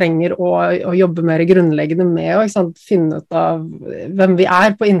 og vi trenger å jobbe mer grunnleggende med å finne ut av hvem vi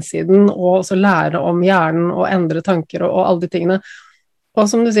på innsiden, og så lære om hjernen og endre tanker og alle de tingene. Og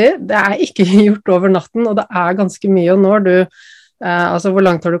som du sier, det ikke gjort over natten, og det ganske mye, og når du, altså hvor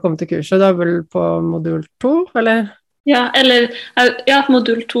langt har du kommet til kurset? Du vel på modul 2, eller? Ja,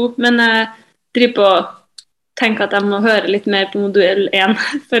 modul 2, men jeg driver på tenker at jeg må høre litt mer på modul 1,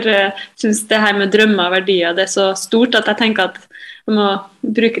 for jeg synes det her med drømmer og verdier, det så stort at jeg tenker at jeg må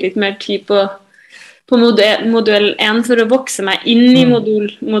bruke litt mer tid på modul 1 for å vokse meg inn i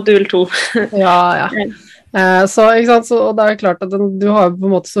modul 2. Ja. Så, ikke sant, og det klart at du har på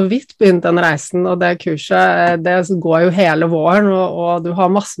en måte så vidt begynt den reisen, og det kurset, det går jo hele våren, og du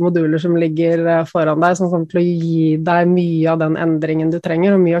har masse moduler som ligger foran deg, sånn til å gi deg mye av den endringen du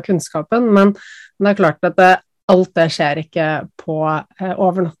trenger, og mye av kunnskapen, men det klart at alt det skjer ikke på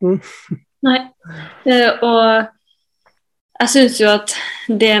over natten. Nei, og jeg synes jo at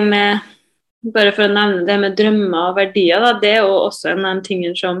det med, bare for å nevne det med drømmer og verdier, da, det jo også en av de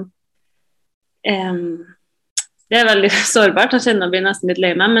tingene som det veldig sårbart, jeg kjenner å bli nesten litt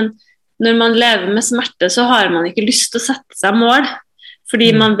lei meg, men når man lever med smerte, så har man ikke lyst til å sette seg mål,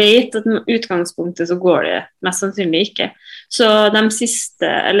 fordi man vet at med utgangspunktet så går det mest sannsynlig ikke. Så de siste,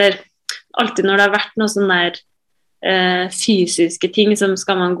 eller alltid når det har vært noe sånn der fysiske ting, som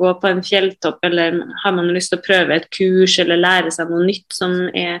skal man gå på en fjelltopp, eller har man lyst til å prøve et kurs, eller lære seg noe nytt som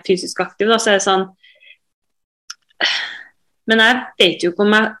fysisk aktiv, da, så det sånn, men jeg vet jo ikke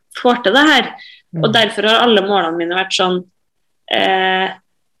om jeg får til det her, og derfor har alle målene mine vært sånn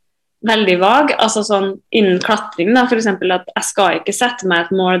veldig vag, altså sånn innen klatring da, for eksempel at jeg skal ikke sette meg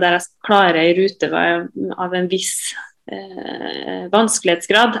et mål der jeg klarer en rute av en viss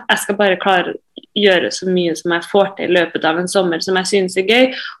vanskelighetsgrad, jeg skal bare klare å gjøre så mye som jeg får til i løpet av en sommer som jeg synes er gøy,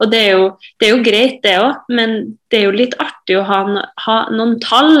 og det er jo greit det også, men det er jo litt artig å ha noen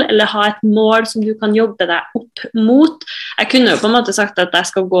tall, eller ha et mål som du kan jobbe deg opp mot. Jeg kunne jo på en måte sagt at jeg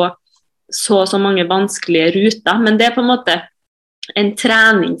skal gå så mange vanskelige ruter, men det er på en måte en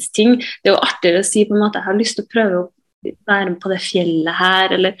treningsting. Det er jo artigere å si på en måte, jeg har lyst til å prøve å være på det fjellet her,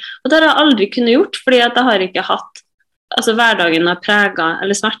 og det har jeg aldri kunnet gjort, fordi at jeg har ikke hatt, altså hverdagen har preget,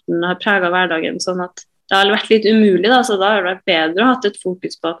 eller smerten har preget hverdagen, sånn at det har vært litt umulig da, så da har det vært bedre å ha et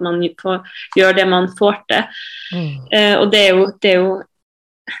fokus på at man gjør det man får til. Og det er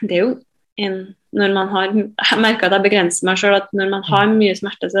jo når man har, jeg merker at jeg begrenser meg selv, at når man har mye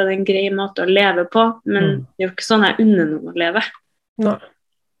smerte, så er det en grei måte å leve på, men det er jo ikke sånn jeg unner noen å leve. Nei.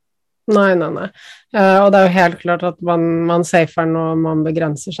 Og det er jo helt klart at man safer når man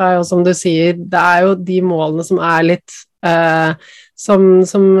begrenser seg, og som du sier, det er jo de målene som er litt som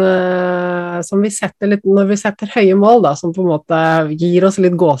vi setter litt, når vi setter høye mål da, som på en måte gir oss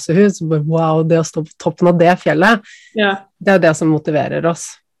litt gåsehud, så bare, wow, det å stå på toppen av det fjellet, det er det som motiverer oss.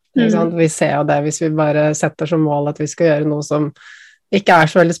 Ikke sant? Vi ser jo det, hvis vi bare setter som mål at vi skal gjøre noe som ikke er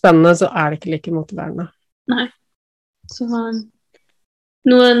så veldig spennende, så er det ikke like motiverende. Nei, så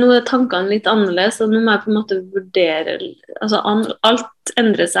nå er tankene litt annerledes, og nå må jeg på en måte vurdere, altså alt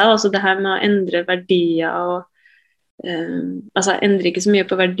endrer seg, altså det her med å endre verdier, og altså jeg endrer ikke så mye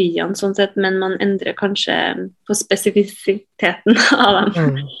på verdiene sånn sett, men man endrer kanskje på spesifisiteten av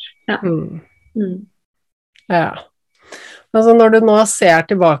dem. Ja. Altså når du nå ser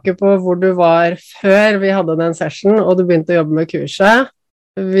tilbake på hvor du var før vi hadde den session, og du begynte å jobbe med kurset,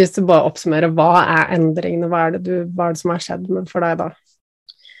 hvis du bare oppsummerer, hva er endringene, hva er det som har skjedd for deg da?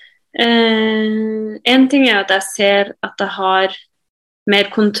 En ting er at jeg ser at jeg har mer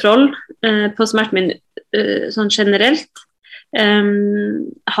kontroll på smerten min sånn generelt.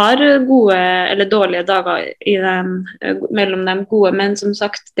 Har gode eller dårlige dager mellom dem gode, men som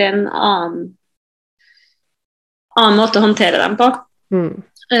sagt det er en annen måte å håndtere dem på.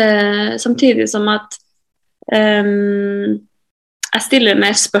 Samtidig som at jeg stiller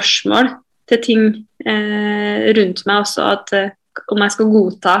mer spørsmål til ting rundt meg også, at om jeg skal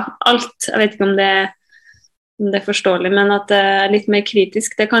godta alt, jeg vet ikke om det er forståelig, men at det er litt mer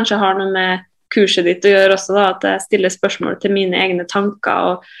kritisk. Det kanskje har noe med kurset ditt å gjøre også da, at jeg stiller spørsmål til mine egne tanker,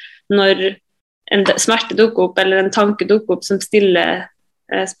 og når en smerte dukker opp, eller en tanke dukker opp som stiller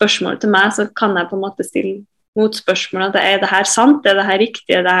spørsmål til meg, så kan jeg på en måte stille motspørsmål, at er det her sant, er det her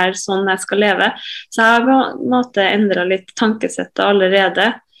riktig, er det her sånn jeg skal leve? Så jeg har på en måte endret litt tankesettet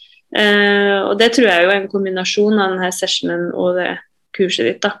allerede. Og det tror jeg jo er en kombinasjon av denne sessionen og det kurset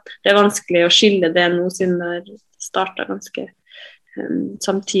ditt da. Det er vanskelig å skille det nå siden det startet ganske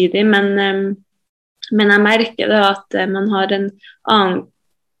samtidig, men jeg merker det at man har en annen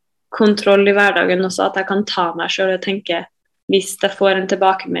kontroll i hverdagen også, at jeg kan ta meg selv og tenke, hvis jeg får en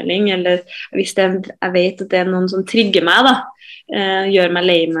tilbakemelding, eller hvis jeg vet at det er noen som trigger meg da, gjør meg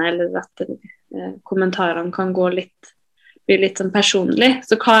lei meg, eller at kommentarene kan bli litt sånn personlig,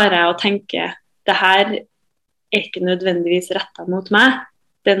 så klarer jeg å tenke, det her er ikke nødvendigvis rettet mot meg.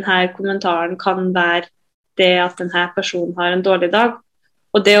 Denne kommentaren kan være det at denne personen har en dårlig dag.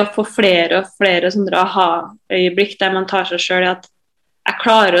 Og det å få flere og flere sånne aha-øyeblikk der man tar seg selv i at jeg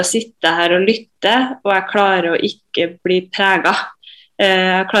klarer å sitte her og lytte, og jeg klarer å ikke bli preget.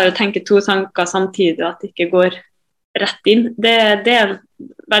 Jeg klarer å tenke 2 tanker samtidig, at det ikke går rett inn. Det er en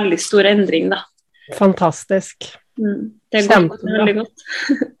veldig stor endring da. Fantastisk. Det er godt, veldig godt.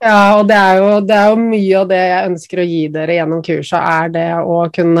 Ja, og det er jo mye av det jeg ønsker å gi dere gjennom kurset, er det å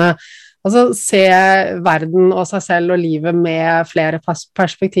kunne se verden og seg selv og livet med flere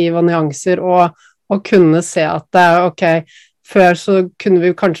perspektiv og nyanser, og kunne se at ok, før så kunne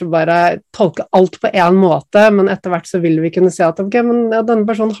vi kanskje bare tolke alt på en måte, men etter hvert så vil vi kunne se at ok, men ja, denne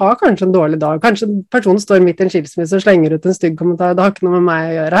personen har kanskje en dårlig dag, kanskje personen står midt i en skilsmisse og slenger ut en stygg kommentar, det har ikke noe med meg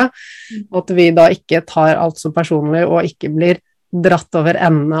å gjøre, og at vi da ikke tar alt så personlig og ikke blir dratt over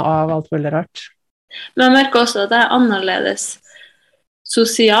ende av alt mulig rart. Men jeg merker også at det er annerledes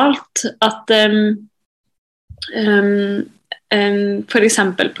sosialt, at for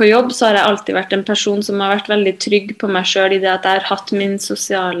eksempel på jobb så har jeg alltid vært en person som har vært veldig trygg på meg selv i det at jeg har hatt min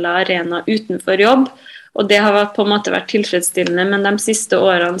sosiale arena utenfor jobb, og det har på en måte vært tilfredsstillende, men de siste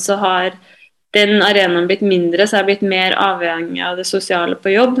årene så har den arenaen blitt mindre, så jeg har blitt mer avhengig av det sosiale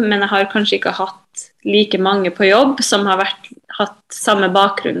på jobb, men jeg har kanskje ikke hatt like mange på jobb som har hatt samme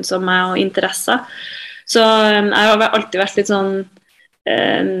bakgrunn som meg og interesser. Så jeg har alltid vært litt sånn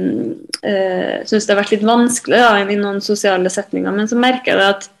synes det har vært litt vanskelig da, i noen sosiale setninger, men så merker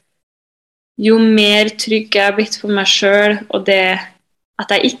jeg at jo mer trygg jeg har blitt på meg selv, og det at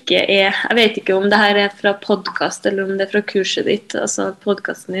jeg ikke jeg vet ikke om det her fra podcast, eller om det fra kurset ditt, altså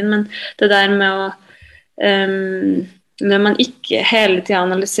podcasten din, men det der med å når man ikke hele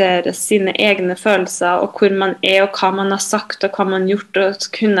tiden analyserer sine egne følelser, og hvor man og hva man har sagt, og hva man har gjort, og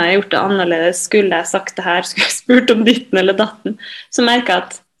kunne jeg gjort det annerledes, skulle jeg sagt det her, skulle jeg spurt om ditten eller datten, så merker jeg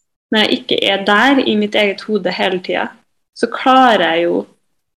at når jeg ikke der i mitt eget hode hele tiden, så klarer jeg jo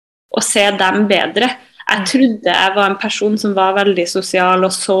å se dem bedre. Jeg trodde jeg var en person som var veldig sosial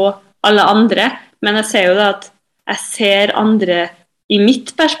og så alle andre, men jeg ser jo da at jeg ser andre i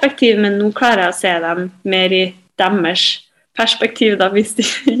mitt perspektiv, men nå klarer jeg å se dem mer i deres perspektiv da, hvis det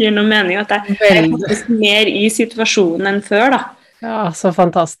gir noe mening, at jeg faktisk mer i situasjonen enn før da. Ja, så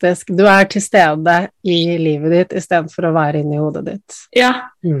fantastisk. Du til stede i livet ditt i stedet for å være inne i hodet ditt. Ja.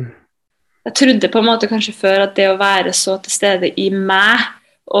 Jeg trodde på en måte kanskje før at det å være så til stede i meg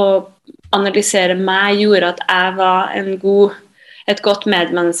og analysere meg gjorde at jeg var et godt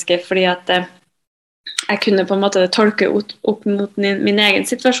medmenneske, fordi at jeg kunne på en måte tolke opp mot min egen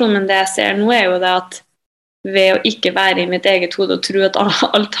situasjon, men det jeg ser nå jo det at ved å ikke være i mitt eget hode og tro at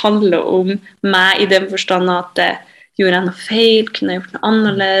alt handler om meg i den forstand at gjorde jeg noe feil, kunne jeg gjort noe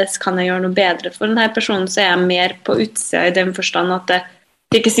annerledes, kan jeg gjøre noe bedre for denne personen, så jeg mer på utsida i den forstand at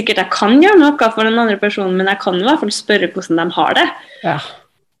det ikke sikkert jeg kan gjøre noe for den andre personen, men jeg kan i hvert fall spørre hvordan de har det. Ja.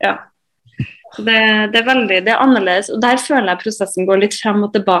 Det veldig, det annerledes, og der føler jeg prosessen går litt frem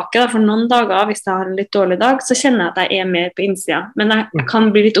og tilbake, da, for noen dager, hvis jeg har en litt dårlig dag, så kjenner jeg at jeg mer på innsida, men jeg kan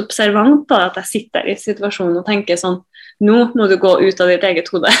bli litt observant på det, at jeg sitter i situasjonen og tenker sånn, nå må du gå ut av ditt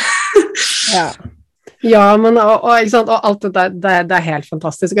eget hode. Ja, men ikke sant, og alt det helt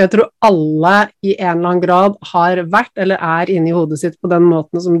fantastisk, og jeg tror alle i en eller annen grad har vært, eller inne i hodet sitt på den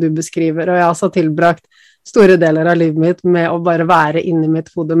måten som du beskriver, og jeg har også tilbrakt store deler av livet mitt med å bare være inni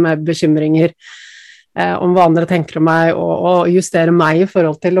mitt hode med bekymringer om hva andre tenker om meg, og justere meg i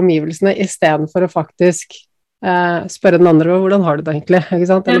forhold til omgivelsene, i stedet for å faktisk spørre den andre, hvordan har du det egentlig, ikke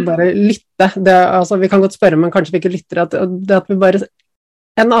sant? Eller bare lytte. Altså, vi kan godt spørre, men kanskje vi ikke lytter, at vi bare,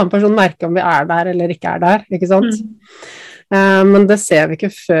 en annen person merker om vi der eller ikke der, ikke sant? Men det ser vi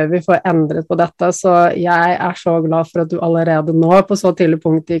ikke før vi får endret på dette, så jeg så glad for at du allerede nå, på så tidlig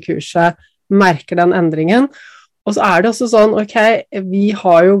punkt i kurset, merker den endringen, og så det også sånn, ok, vi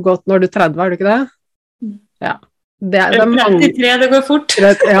har jo gått, når du 30, du ikke det? Ja. Det 33, det går fort.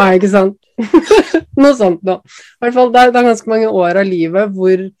 Ja, ikke sant? Noe sånt nå. I hvert fall, det ganske mange år av livet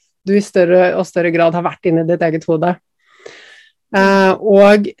hvor du i større og større grad har vært inne i ditt eget hode.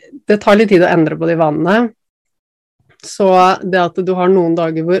 Og det tar litt tid å endre på de vanene, så det at du har noen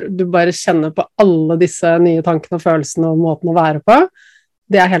dager hvor du bare kjenner på alle disse nye tankene og følelsene og måten å være på,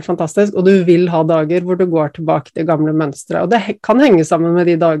 det helt fantastisk, og du vil ha dager hvor du går tilbake til gamle mønstre, og det kan henge sammen med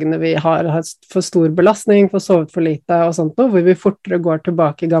de dagene vi har hatt for stor belastning, for sovet for lite og sånt, hvor vi fortere går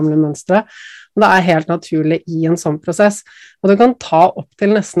tilbake i gamle mønstre, og det helt naturlig i en sånn prosess, og det kan ta opp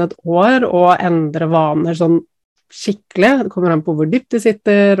til nesten et år å endre vaner sånn skikkelig, det kommer an på hvor dypt de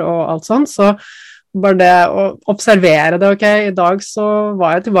sitter og alt sånt, så bare det å observere det, ok, i dag så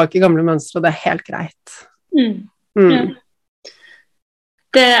var jeg tilbake i gamle mønstre, og det helt greit. Ja.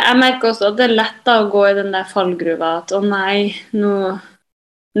 Jeg merker også at det lett da å gå i den der fallgruva, at nei, nå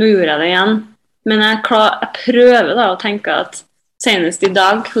gjorde jeg det igjen. Men jeg prøver da å tenke at senest i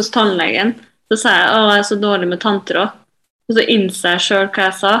dag hos tannlegen, så sa jeg, jeg så dårlig med tanntråd. Og så innser jeg selv hva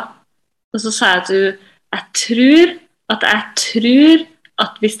jeg sa. Og så sa jeg at jeg tror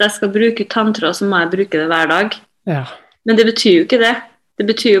at hvis jeg skal bruke tanntråd, så må jeg bruke det hver dag. Ja. Men det betyr jo ikke det. Det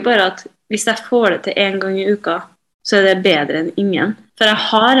betyr jo bare at hvis jeg får det til en gang i uka, så det bedre enn ingen. For jeg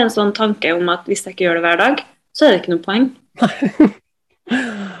har en sånn tanke om at hvis jeg ikke gjør det hver dag, så det ikke noe poeng.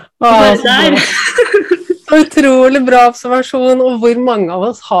 Så utrolig bra observasjon, og hvor mange av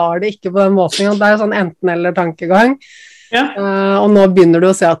oss har det ikke på den måten. Det sånn enten-eller tankegang. Ja. Og nå begynner du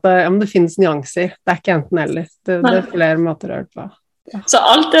å se at det finnes nyanser. Det ikke enten-eller. Det flere måter å gjøre det på. Ja. Så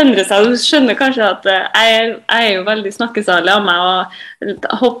alt endrer seg. Du skjønner kanskje at jeg jo veldig snakkesalig av meg,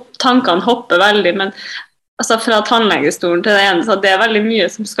 og tankene hopper veldig, men altså fra tannlegestolen til det ene, så det veldig mye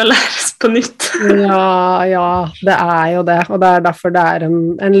som skal læres på nytt. Ja, det jo det, og det derfor det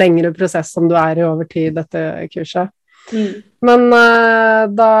en lengre prosess som du i over tid, dette kurset. Men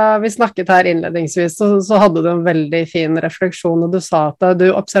da vi snakket her innledningsvis, så hadde du en veldig fin refleksjon, og du sa at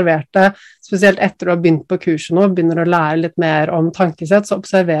du observerte, spesielt etter du har begynt på kurset nå, begynner å lære litt mer om tankesett, så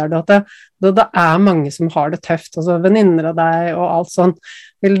observerer du at det mange som har det tøft, altså venninner av deg og alt sånt.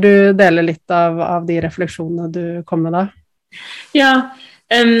 Vil du dele litt av de refleksjonene du kom med da? Ja,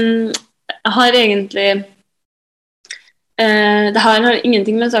 jeg har egentlig det har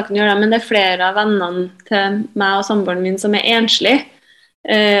ingenting med saken å gjøre, men det flere av vennene til meg og samboeren min som enslig.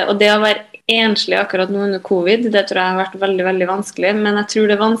 Og det å være enslig akkurat nå under covid, det tror jeg har vært veldig, veldig vanskelig. Men jeg tror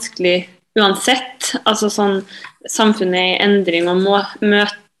det er vanskelig uansett. Altså sånn, samfunnet er i endring, og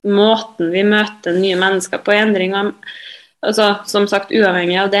måten vi møter nye mennesker på endring. Altså, som sagt,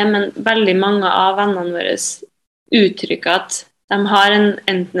 uavhengig av det, men veldig mange av vennene våre uttrykker at de har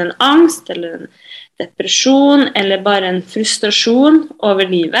enten en angst eller en depresjon eller bare en frustrasjon over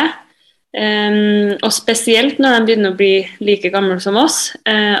livet. Og spesielt når de begynner å bli like gamle som oss,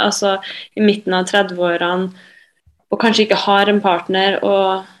 altså i midten av 30-årene, og kanskje ikke har en partner,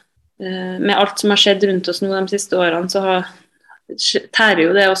 og med alt som har skjedd rundt oss nå de siste årene, så tærer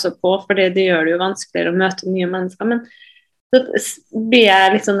jo det også på, fordi det gjør det jo vanskeligere å møte nye mennesker. Men så blir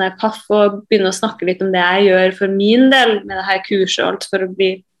jeg litt sånn paff og begynner å snakke litt om det jeg gjør for min del med det her kurset og alt,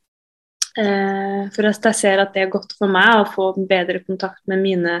 for at jeg ser at det er godt for meg å få bedre kontakt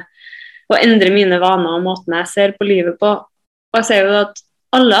med og endre mine vaner og måten jeg ser på livet på. Og jeg ser jo at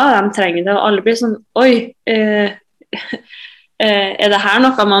alle av dem trenger det, og alle blir sånn, oi, er det her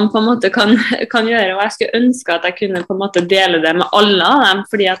noe man på en måte kan gjøre? Og jeg skulle ønske at jeg kunne på en måte dele det med alle av dem,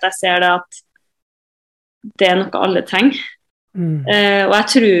 fordi at jeg ser det at det er noe alle trenger. Og jeg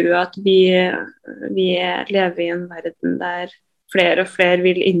tror jo at vi lever i en verden der flere og flere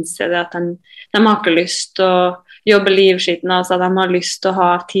vil innse det, at de har ikke lyst til å jobbe livskiten, altså de har lyst til å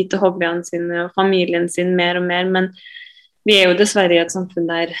ha tid til hobbyene sine og familien sin mer og mer, men vi er jo dessverre i et samfunn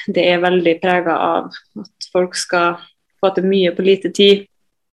der det er veldig preget av at folk skal få til mye på lite tid,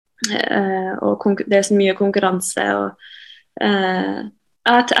 og det er så mye konkurranse, og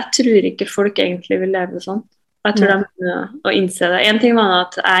jeg tror ikke folk egentlig vil leve sånn. Jeg tror de må å innse det. En ting var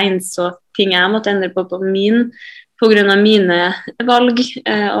at jeg innså ting jeg måtte endre på grunn av mine valg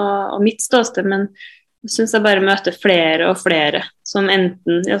og mitt ståsted, men jeg synes jeg bare møter flere og flere som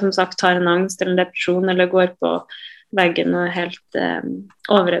enten, som sagt, har en angst eller en depresjon, eller går på veggen og er helt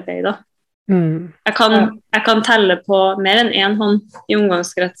overarbeidet. Jeg kan telle på mer enn en hånd i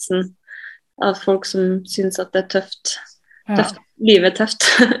omgangskretsen av folk som synes at det er tøft. Livet er tøft.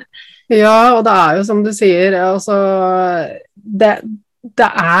 Ja, og det er jo som du sier, altså, det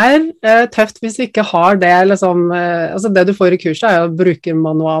er tøft hvis du ikke har det, liksom, altså det du får i kurset er jo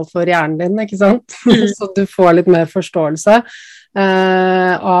brukermanual for hjernen din, ikke sant? Så du får litt mer forståelse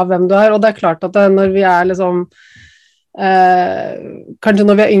av hvem du er, og det er klart at når vi er liksom, kanskje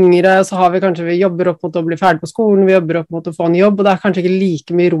når vi er yngre, så har vi jobber opp mot å bli ferdig på skolen, vi jobber opp mot å få en jobb, og det er kanskje ikke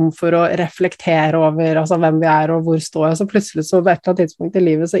like mye rom for å reflektere over altså, hvem vi er og hvor står jeg, så plutselig så på et eller annet tidspunkt i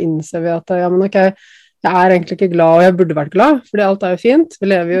livet så innser vi at ja, men ok, jeg er egentlig ikke glad, og jeg burde vært glad, fordi alt er jo fint,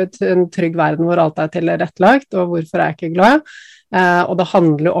 vi lever jo i en trygg verden hvor alt er tilrettelagt, og hvorfor er jeg ikke glad? Og det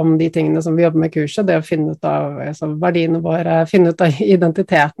handler om de tingene som vi jobber med i kurset, det å finne ut av altså, verdiene våre, finne ut av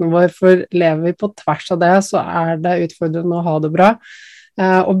identiteten vår, for lever vi på tvers av det, så er det utfordrende å ha det bra,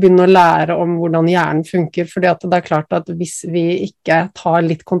 og begynne å lære om hvordan hjernen funker, fordi at det er klart at hvis vi ikke tar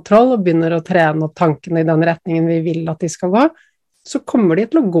litt kontroll og begynner å trene opp tankene i den retningen vi vil at de skal gå, så kommer de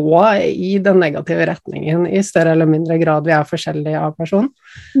til å gå i den negative retningen i større eller mindre grad vi er forskjellige av person.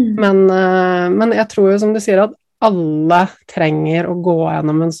 Men jeg tror jo som du sier at alle trenger å gå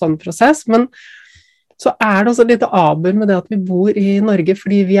gjennom en sånn prosess, men så er det også litt abur med det at vi bor i Norge,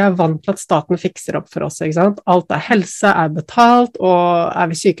 fordi vi er vant til at staten fikser opp for oss, ikke sant? Alt er helse, er betalt, og er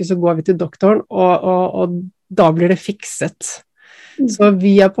vi syke så går vi til doktoren, og da blir det fikset. Så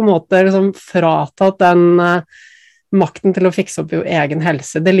vi er på en måte liksom fratatt den makten til å fikse opp jo egen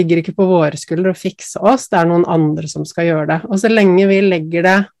helse. Det ligger ikke på våre skuldre å fikse oss, det er noen andre som skal gjøre det. Og så lenge vi legger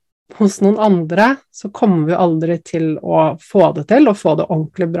det hos noen andre, så kommer vi aldri til å få det til, og få det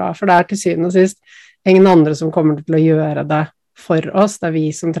ordentlig bra, for det er til syvende og sist ingen andre som kommer til å gjøre det for oss, det er vi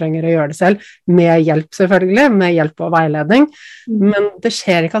som trenger å gjøre det selv, med hjelp selvfølgelig, med hjelp og veiledning, men det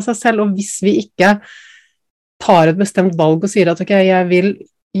skjer ikke av seg selv, og hvis vi ikke tar et bestemt valg og sier at ok, jeg vil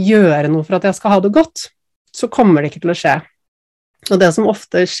gjøre noe for at jeg skal ha det godt, så kommer det ikke til å skje. Og det som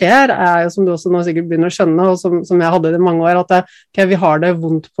ofte skjer er, som du også nå sikkert begynner å skjønne, og som jeg hadde det i mange år, at okay, vi har det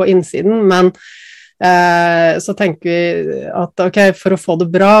vondt på innsiden, men så tenker vi at ok, for å få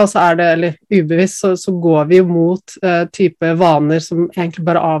det bra, så er det, eller ubevisst, så går vi jo mot type vaner som egentlig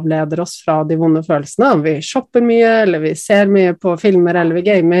bare avleder oss fra de vonde følelsene. Vi shopper mye, eller vi ser mye på filmer, eller vi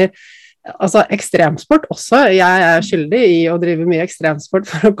gamer. Altså ekstremsport også, jeg er skyldig i å drive mye ekstremsport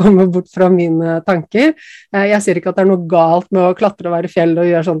for å komme bort fra mine tanker. Jeg sier ikke at det er noe galt med å klatre og være i fjell og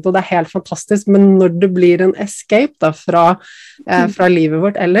gjøre sånt, og det er helt fantastisk, men når det blir en escape da, fra livet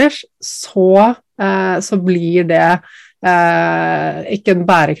vårt ellers, så blir det ikke en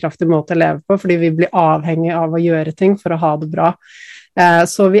bærekraftig måte å leve på, fordi vi blir avhengig av å gjøre ting for å ha det bra.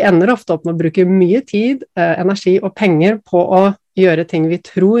 Så vi ender ofte opp med å bruke mye tid, energi og penger på å gjøre ting vi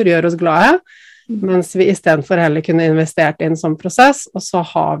tror gjør oss glade, mens vi i stedet for heller kunne investert i en sånn prosess, og så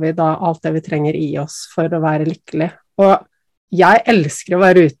har vi da alt det vi trenger i oss for å være lykkelig. Og jeg elsker å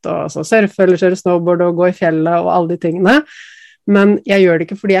være ute og surfe eller kjøre snowboard og gå i fjellet og alle de tingene, men jeg gjør det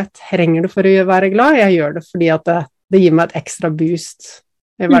ikke fordi jeg trenger det for å være glad, jeg gjør det fordi at det gir meg et ekstra boost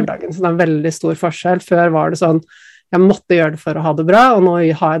i hverdagen, så det er en veldig stor forskjell. Før var det sånn, jeg måtte gjøre det for å ha det bra, og nå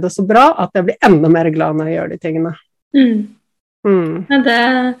har jeg det så bra at jeg blir enda mer glad når jeg gjør de tingene.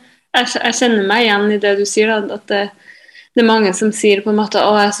 Ja, jeg kjenner meg igjen i det du sier, da, at det er mange som sier på en måte,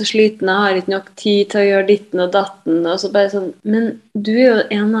 å, jeg er så sliten, jeg har ikke nok tid til å gjøre ditten og datten, og så bare sånn, men du er jo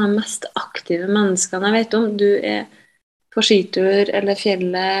en av de mest aktive menneskene jeg vet om. Du er på skitur eller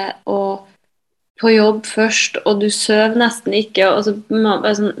fjellet, og på jobb først, og du søv nesten ikke, og så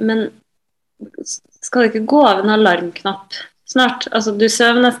bare sånn, men skal det ikke gå av en alarmknapp snart? Altså, du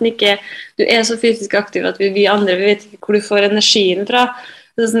søv nesten ikke, du er så fysisk aktiv at vi andre, vi vet ikke hvor du får energien fra.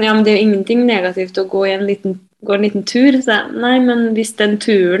 Det er sånn, ja, men det er jo ingenting negativt å gå en liten tur. Så, nei, men hvis den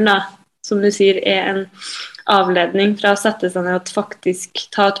turen da, som du sier, er en avledning fra å sette seg ned og faktisk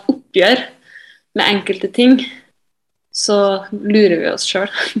ta et oppgjør med enkelte ting, så lurer vi oss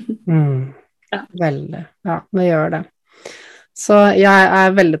selv. Ja. Veldig, ja, det gjør det. Så jeg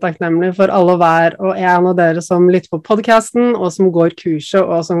er veldig takknemlig for alle hver og en av dere som lytter på podcasten, og som går kurset,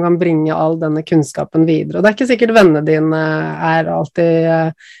 og som kan bringe all denne kunnskapen videre. Og det er ikke sikkert vennene dine er alltid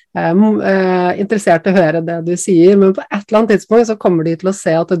interessert i å høre det du sier, men på et eller annet tidspunkt så kommer de til å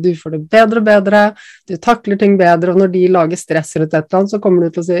se at du får det bedre og bedre, du takler ting bedre, og når de lager stress rundt et eller annet, så kommer du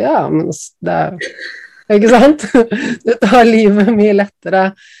til å si, ja, men det er ikke sant? Du tar livet mye lettere,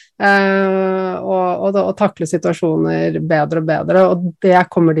 og takle situasjoner bedre og bedre, og det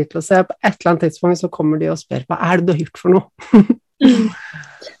kommer de til å se. På et eller annet tidspunkt så kommer de og spør, hva er det du har gjort for noe?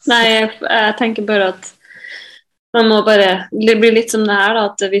 Nei, jeg tenker bare at man må bare, det blir litt som det her da,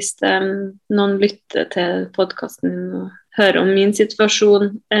 at hvis noen lytter til podcasten og hører om min situasjon,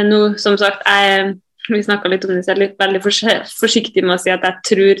 nå som sagt, vi snakket litt om det, så jeg er litt veldig forsiktig med å si at jeg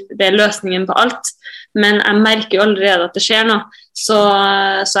tror det er løsningen på alt, men jeg merker jo allerede at det skjer noe, så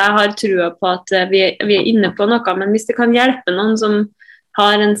jeg har trua på at vi er inne på noe, men hvis det kan hjelpe noen som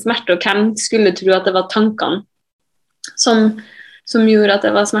har en smerte, og hvem skulle tro at det var tankene som gjorde at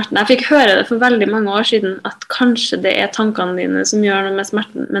det var smerten. Jeg fikk høre det for veldig mange år siden, at kanskje det er tankene dine som gjør noe med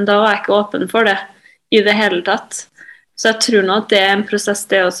smerten, men da var jeg ikke åpen for det i det hele tatt. Så jeg tror nå at det er en prosess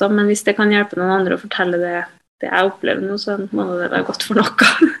det også, men hvis det kan hjelpe noen andre å fortelle det jeg opplever nå, så må det være godt for noe.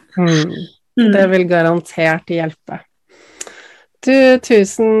 Det vil garantert hjelpe.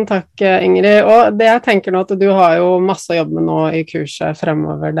 Tusen takk, Ingrid. Og det jeg tenker nå, at du har jo masse å jobbe med nå i kurset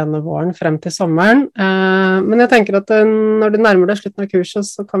fremover denne våren, frem til sommeren. Men jeg tenker at når du nærmer deg slutten av kurset,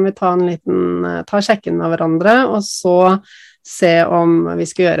 så kan vi ta sjekken med hverandre, og så se om vi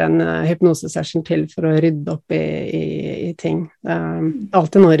skal gjøre en hypnosesession til for å rydde opp i ting.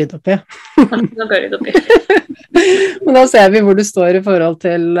 Alltid noe å rydde opp i. Men da ser vi hvor du står i forhold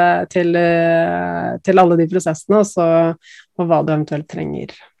til alle de prosessene, og hva du eventuelt trenger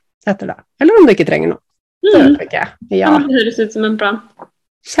etter det. Eller om du ikke trenger noe. Det vet ikke. Ja. Det høres ut som en plan.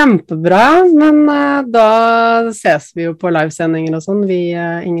 Kjempebra, men da ses vi jo på livesendinger og sånn.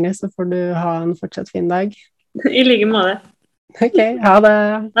 Ingrid, så får du ha en fortsatt fin dag. I like måte. Ok, ha det.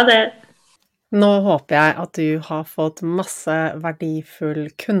 Ha det. Nå håper jeg at du har fått masse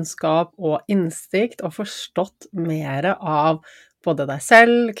verdifull kunnskap og innsikt, og forstått mer av både deg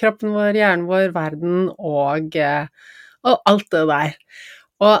selv, kroppen vår, hjernen vår, verden og alt det der.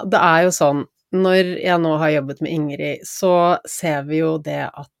 Og det er jo sånn, når jeg nå har jobbet med Ingrid, så ser vi jo det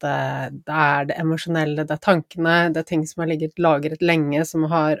at det er det emosjonelle, det er tankene, det er ting som har ligget lagret lenge, som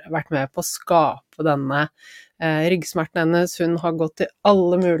har vært med på å skape denne ryggsmerten hennes. Hun har gått til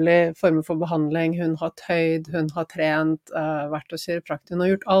alle mulige former for behandling, hun har tøyd, hun har trent, vært hos kiropraktor, hun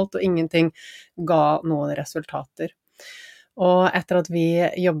har gjort alt, og ingenting ga noen resultater. Og etter at vi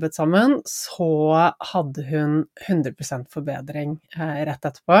jobbet sammen, så hadde hun 100% forbedring rett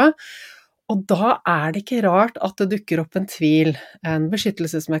etterpå. Og da er det ikke rart at det dukker opp en tvil, en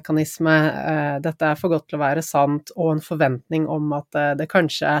beskyttelsesmekanisme, dette er for godt til å være sant, og en forventning om at det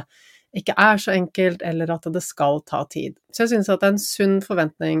kanskje ikke er så enkelt, eller at det skal ta tid. Så jeg synes at det er en sunn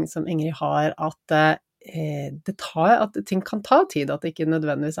forventning som Ingrid har, at at ting kan ta tid, at det ikke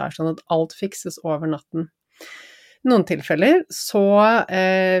nødvendigvis er sånn at alt fikses over natten. I noen tilfeller så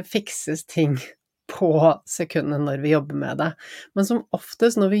fikses ting på sekundene når vi jobber med det. Men som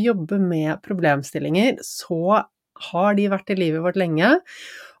oftest når vi jobber med problemstillinger, så har de vært i livet vårt lenge,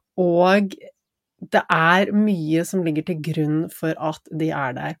 og det mye som ligger til grunn for at de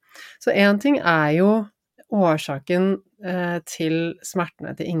der. Så en ting jo årsaken til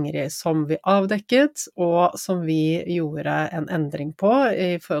smertene til Ingrid som vi avdekket, og som vi gjorde en endring på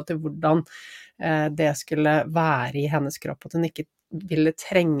i forhold til hvordan det skulle være i hennes kropp, at hun ikke ville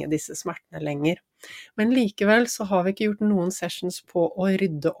trenge disse smertene lenger. Men likevel så har vi ikke gjort noen sessions på å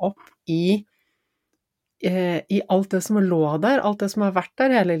rydde opp i alt det som lå der, alt det som har vært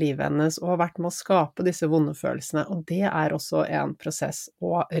der hele livet hennes, og har vært med å skape disse vonde følelsene, og det også en prosess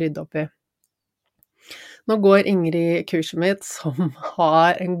å rydde opp i. Nå går Ingrid kurset mitt, som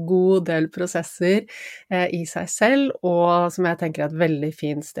har en god del prosesser i seg selv, og som jeg tenker et veldig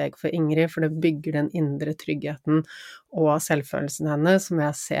fint steg for Ingrid, for det bygger den indre tryggheten og selvfølelsen hennes, som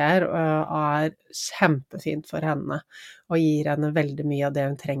jeg ser kjempefint for henne, og gir henne veldig mye av det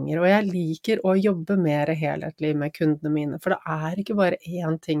hun trenger. Og jeg liker å jobbe mer helhetlig med kundene mine, for det ikke bare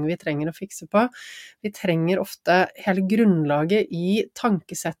én ting vi trenger å fikse på. Vi trenger ofte hele grunnlaget i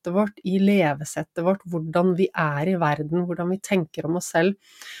tankesettet vårt, i levesettet vårt, hvordan vi i verden, hvordan vi tenker om oss selv.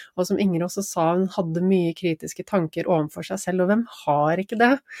 Og som Ingrid også sa, hun hadde mye kritiske tanker overfor seg selv, og hvem har ikke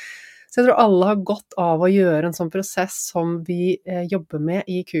det? Så jeg tror alle har godt av å gjøre en sånn prosess som vi jobber med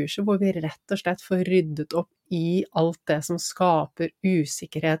i kurset, hvor vi rett og slett får ryddet opp i alt det som skaper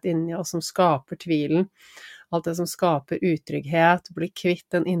usikkerhet inni oss, som skaper tvilen, alt det som skaper utrygghet, bli kvitt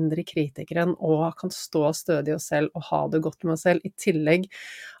den indre kritikeren og kan stå stødig i oss selv og ha det godt med oss selv. I tillegg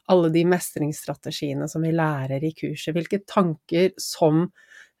alle de mestringsstrategiene som vi lærer i kurset, hvilke tanker som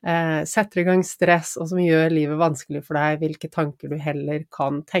setter i gang stress og som gjør livet vanskelig for deg, hvilke tanker du heller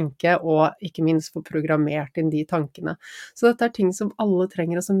kan tenke, og ikke minst få programmert inn de tankene. Så dette ting som alle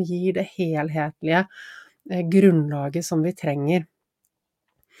trenger, og som gir det helhetlige grunnlaget som vi trenger.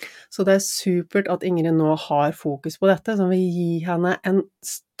 Så det supert at Ingrid nå har fokus på dette, som vil gi henne en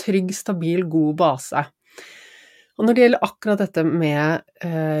trygg, stabil, god base. Og når det gjelder akkurat dette med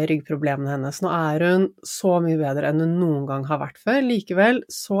ryggproblemene hennes, nå hun så mye bedre enn hun noen gang har vært før. Likevel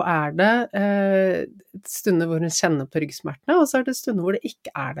så det stunder hvor hun kjenner på ryggsmertene, og så det stunder hvor det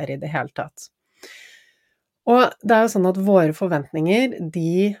ikke der i det hele tatt. Og det jo sånn at våre forventninger,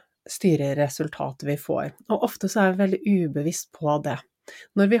 de styrer resultatet vi får. Og ofte så vi veldig ubevisst på det.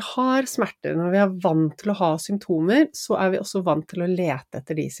 Når vi har smerter, når vi vant til å ha symptomer, så vi også vant til å lete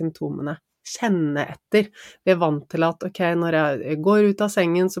etter de symptomene. Kjenne etter. Vi vant til at, ok, når jeg går ut av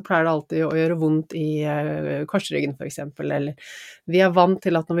sengen, så pleier det alltid å gjøre vondt i korsryggen for eksempel, eller vi vant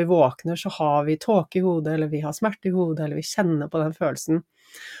til at når vi våkner, så har vi tåke i hodet, eller vi har smerte i hodet, eller vi kjenner på den følelsen.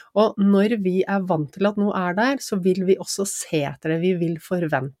 Og når vi vant til at noe der, så vil vi også se etter det, vi vil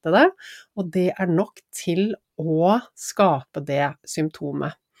forvente det, og det nok til å skape det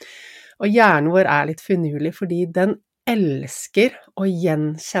symptomet. Og hjernen vår litt finurlig, fordi den elsker å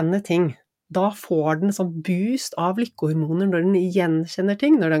gjenkjenne ting. Da får den sånn boost av lykkehormoner når den gjenkjenner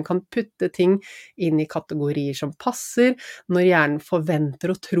ting, når den kan putte ting inn i kategorier som passer, når hjernen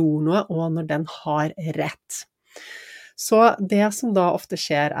forventer og tror noe, og når den har rett. Så det som da ofte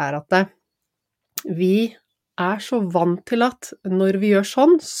skjer at vi så vant til at når vi gjør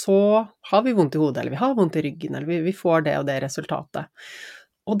sånn, så har vi vondt i hodet, eller vi har vondt i ryggen, eller vi får det og det resultatet.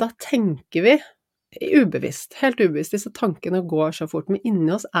 Og da tenker vi ubevisst, helt ubevisst, disse tankene går så fort, men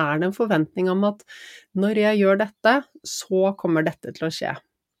inni oss det en forventning om at når jeg gjør dette, så kommer dette til å skje.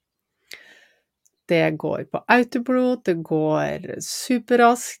 Det går på autopilot, det går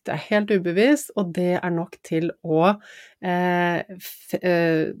superraskt, det helt ubevisst, og det nok til å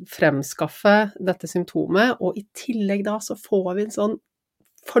fremskaffe dette symptomet, og i tillegg da så får vi en sånn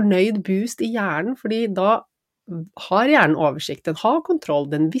fornøyd boost i hjernen, fordi da har hjernen oversikt, den har kontroll,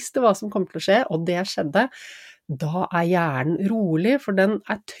 den visste hva som kommer til å skje, og det skjedde. Da hjernen rolig, for den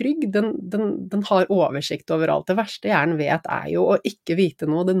trygg, den har oversikt over alt. Det verste hjernen vet jo å ikke vite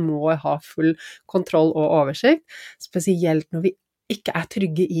noe, den må ha full kontroll og oversikt, spesielt når vi ikke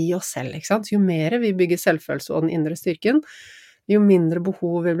trygge i oss selv, ikke sant? Jo mer vi bygger selvfølelse og den indre styrken, jo mindre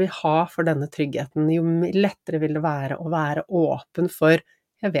behov vil vi ha for denne tryggheten, jo lettere vil det være å være åpen for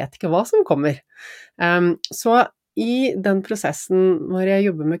jeg vet ikke hva som kommer. Så i den prosessen når jeg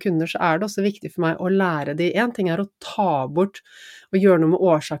jobber med kunder, så det også viktig for meg å lære de. En ting å ta bort og gjøre noe med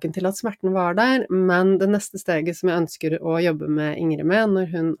årsaken til at smerten var der, men det neste steget som jeg ønsker å jobbe med Ingrid med når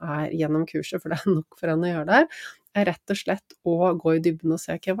hun gjennom kurset, for det nok for henne å gjøre der, rett og slett å gå i dybden og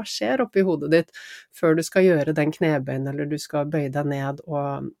se ok, hva skjer oppi hodet ditt før du skal gjøre den knebøyen, eller du skal bøye deg ned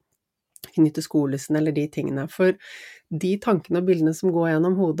og knytte skolissen eller de tingene, for de tankene og bildene som går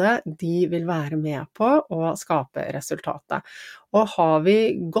gjennom hodet, de vil være med på å skape resultatet. Og har vi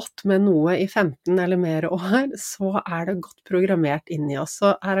gått med noe i 15 eller mer år, så det godt programmert inn i oss.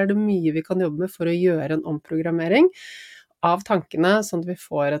 Så her det mye vi kan jobbe med for å gjøre en omprogrammering av tankene, sånn at vi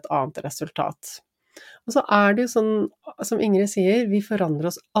får et annet resultat. Og så det jo sånn, som Ingrid sier, vi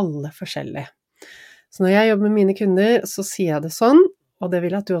forandrer oss alle forskjellig. Så når jeg jobber med mine kunder, så sier jeg det sånn, og det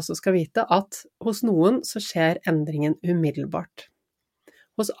vil jeg at du også skal vite, at hos noen så skjer endringen umiddelbart.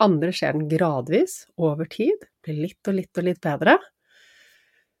 Hos andre skjer den gradvis, over tid, blir litt og litt bedre.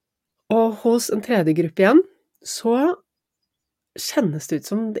 Og hos en tredje gruppe igjen, så kjennes det ut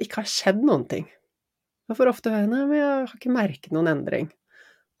som det ikke har skjedd noen ting. Jeg får ofte høre, men jeg har ikke merket noen endring.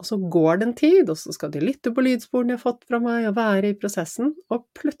 Og så går det en tid, og så skal de lytte på lydsporene jeg har fått fra meg, og være i prosessen, og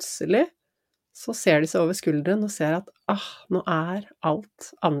plutselig så ser de seg over skulderen og ser at nå alt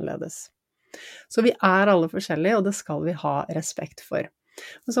annerledes. Så vi alle forskjellige, og det skal vi ha respekt for.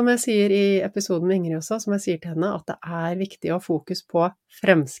 Men som jeg sier i episoden med Ingrid også, som jeg sier til henne, at det viktig å ha fokus på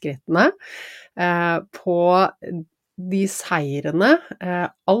fremskrittene, på de seirene,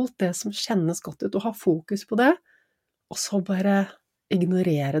 alt det som kjennes godt ut, og ha fokus på det, og så bare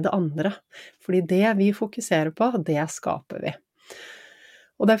ignorere det andre. Fordi det vi fokuserer på, det skaper vi.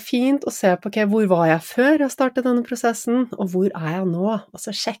 Og det fint å se på, hvor var jeg før jeg startet denne prosessen, og hvor jeg nå? Og så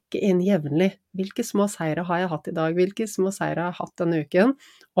sjekke inn jevnlig, hvilke små seire har jeg hatt i dag, hvilke små seire har jeg hatt denne uken,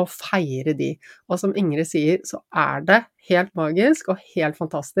 og feire de. Og som Ingrid sier, så det helt magisk og helt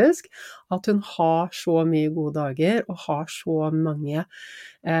fantastisk at hun har så mye gode dager, og har så mange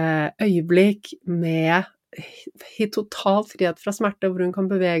øyeblikk med total frihet fra smerte, hvor hun kan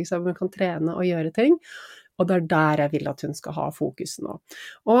bevege seg, hvor hun kan trene og gjøre ting. Og det der jeg vil at hun skal ha fokus nå.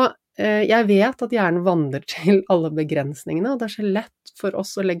 Og jeg vet at hjernen vandrer til alle begrensningene, og det så lett for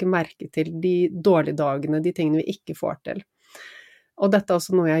oss å legge merke til de dårlige dagene, de tingene vi ikke får til. Og dette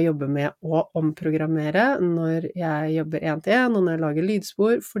også noe jeg jobber med å omprogrammere når jeg jobber 1-1, og når jeg lager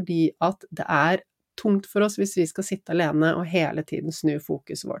lydspor, fordi at det tungt for oss hvis vi skal sitte alene og hele tiden snu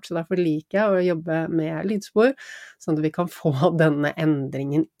fokuset vårt. Så derfor liker jeg å jobbe med lydspor, sånn at vi kan få denne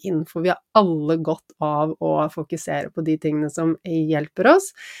endringen inn. For vi har alle godt av å fokusere på de tingene som hjelper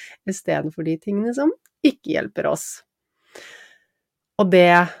oss, i stedet for de tingene som ikke hjelper oss. Og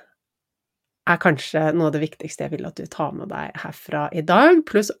det kanskje noe av det viktigste jeg vil at du tar med deg herfra i dag,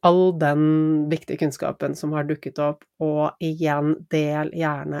 pluss all den viktige kunnskapen som har dukket opp, og igjen, del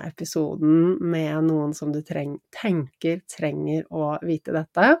gjerne episoden med noen som du tenker trenger å vite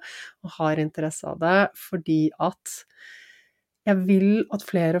dette, og har interesse av det, fordi at jeg vil at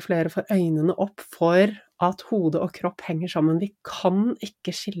flere og flere får øynene opp for at hode og kropp henger sammen. Vi kan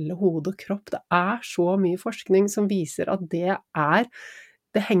ikke skille hode og kropp. Det så mye forskning som viser at det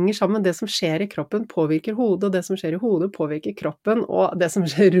henger sammen. Det som skjer i kroppen påvirker hodet, og det som skjer i hodet påvirker kroppen, og det som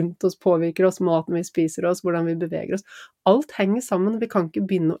skjer rundt oss påvirker oss, maten vi spiser oss, hvordan vi beveger oss. Alt henger sammen. Vi kan ikke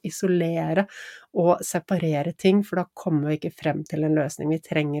begynne å isolere og separere ting, for da kommer vi ikke frem til en løsning. Vi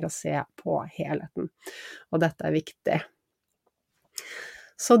trenger å se på helheten. Og dette viktig.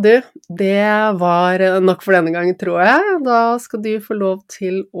 Så det var nok for denne gangen, tror jeg. Da skal du få lov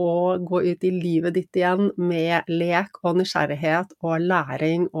til å gå ut i livet ditt igjen med lek og nysgjerrighet og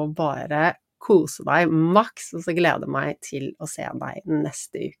læring, og bare kose deg maks, og så gleder jeg meg til å se deg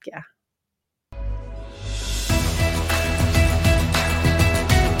neste uke.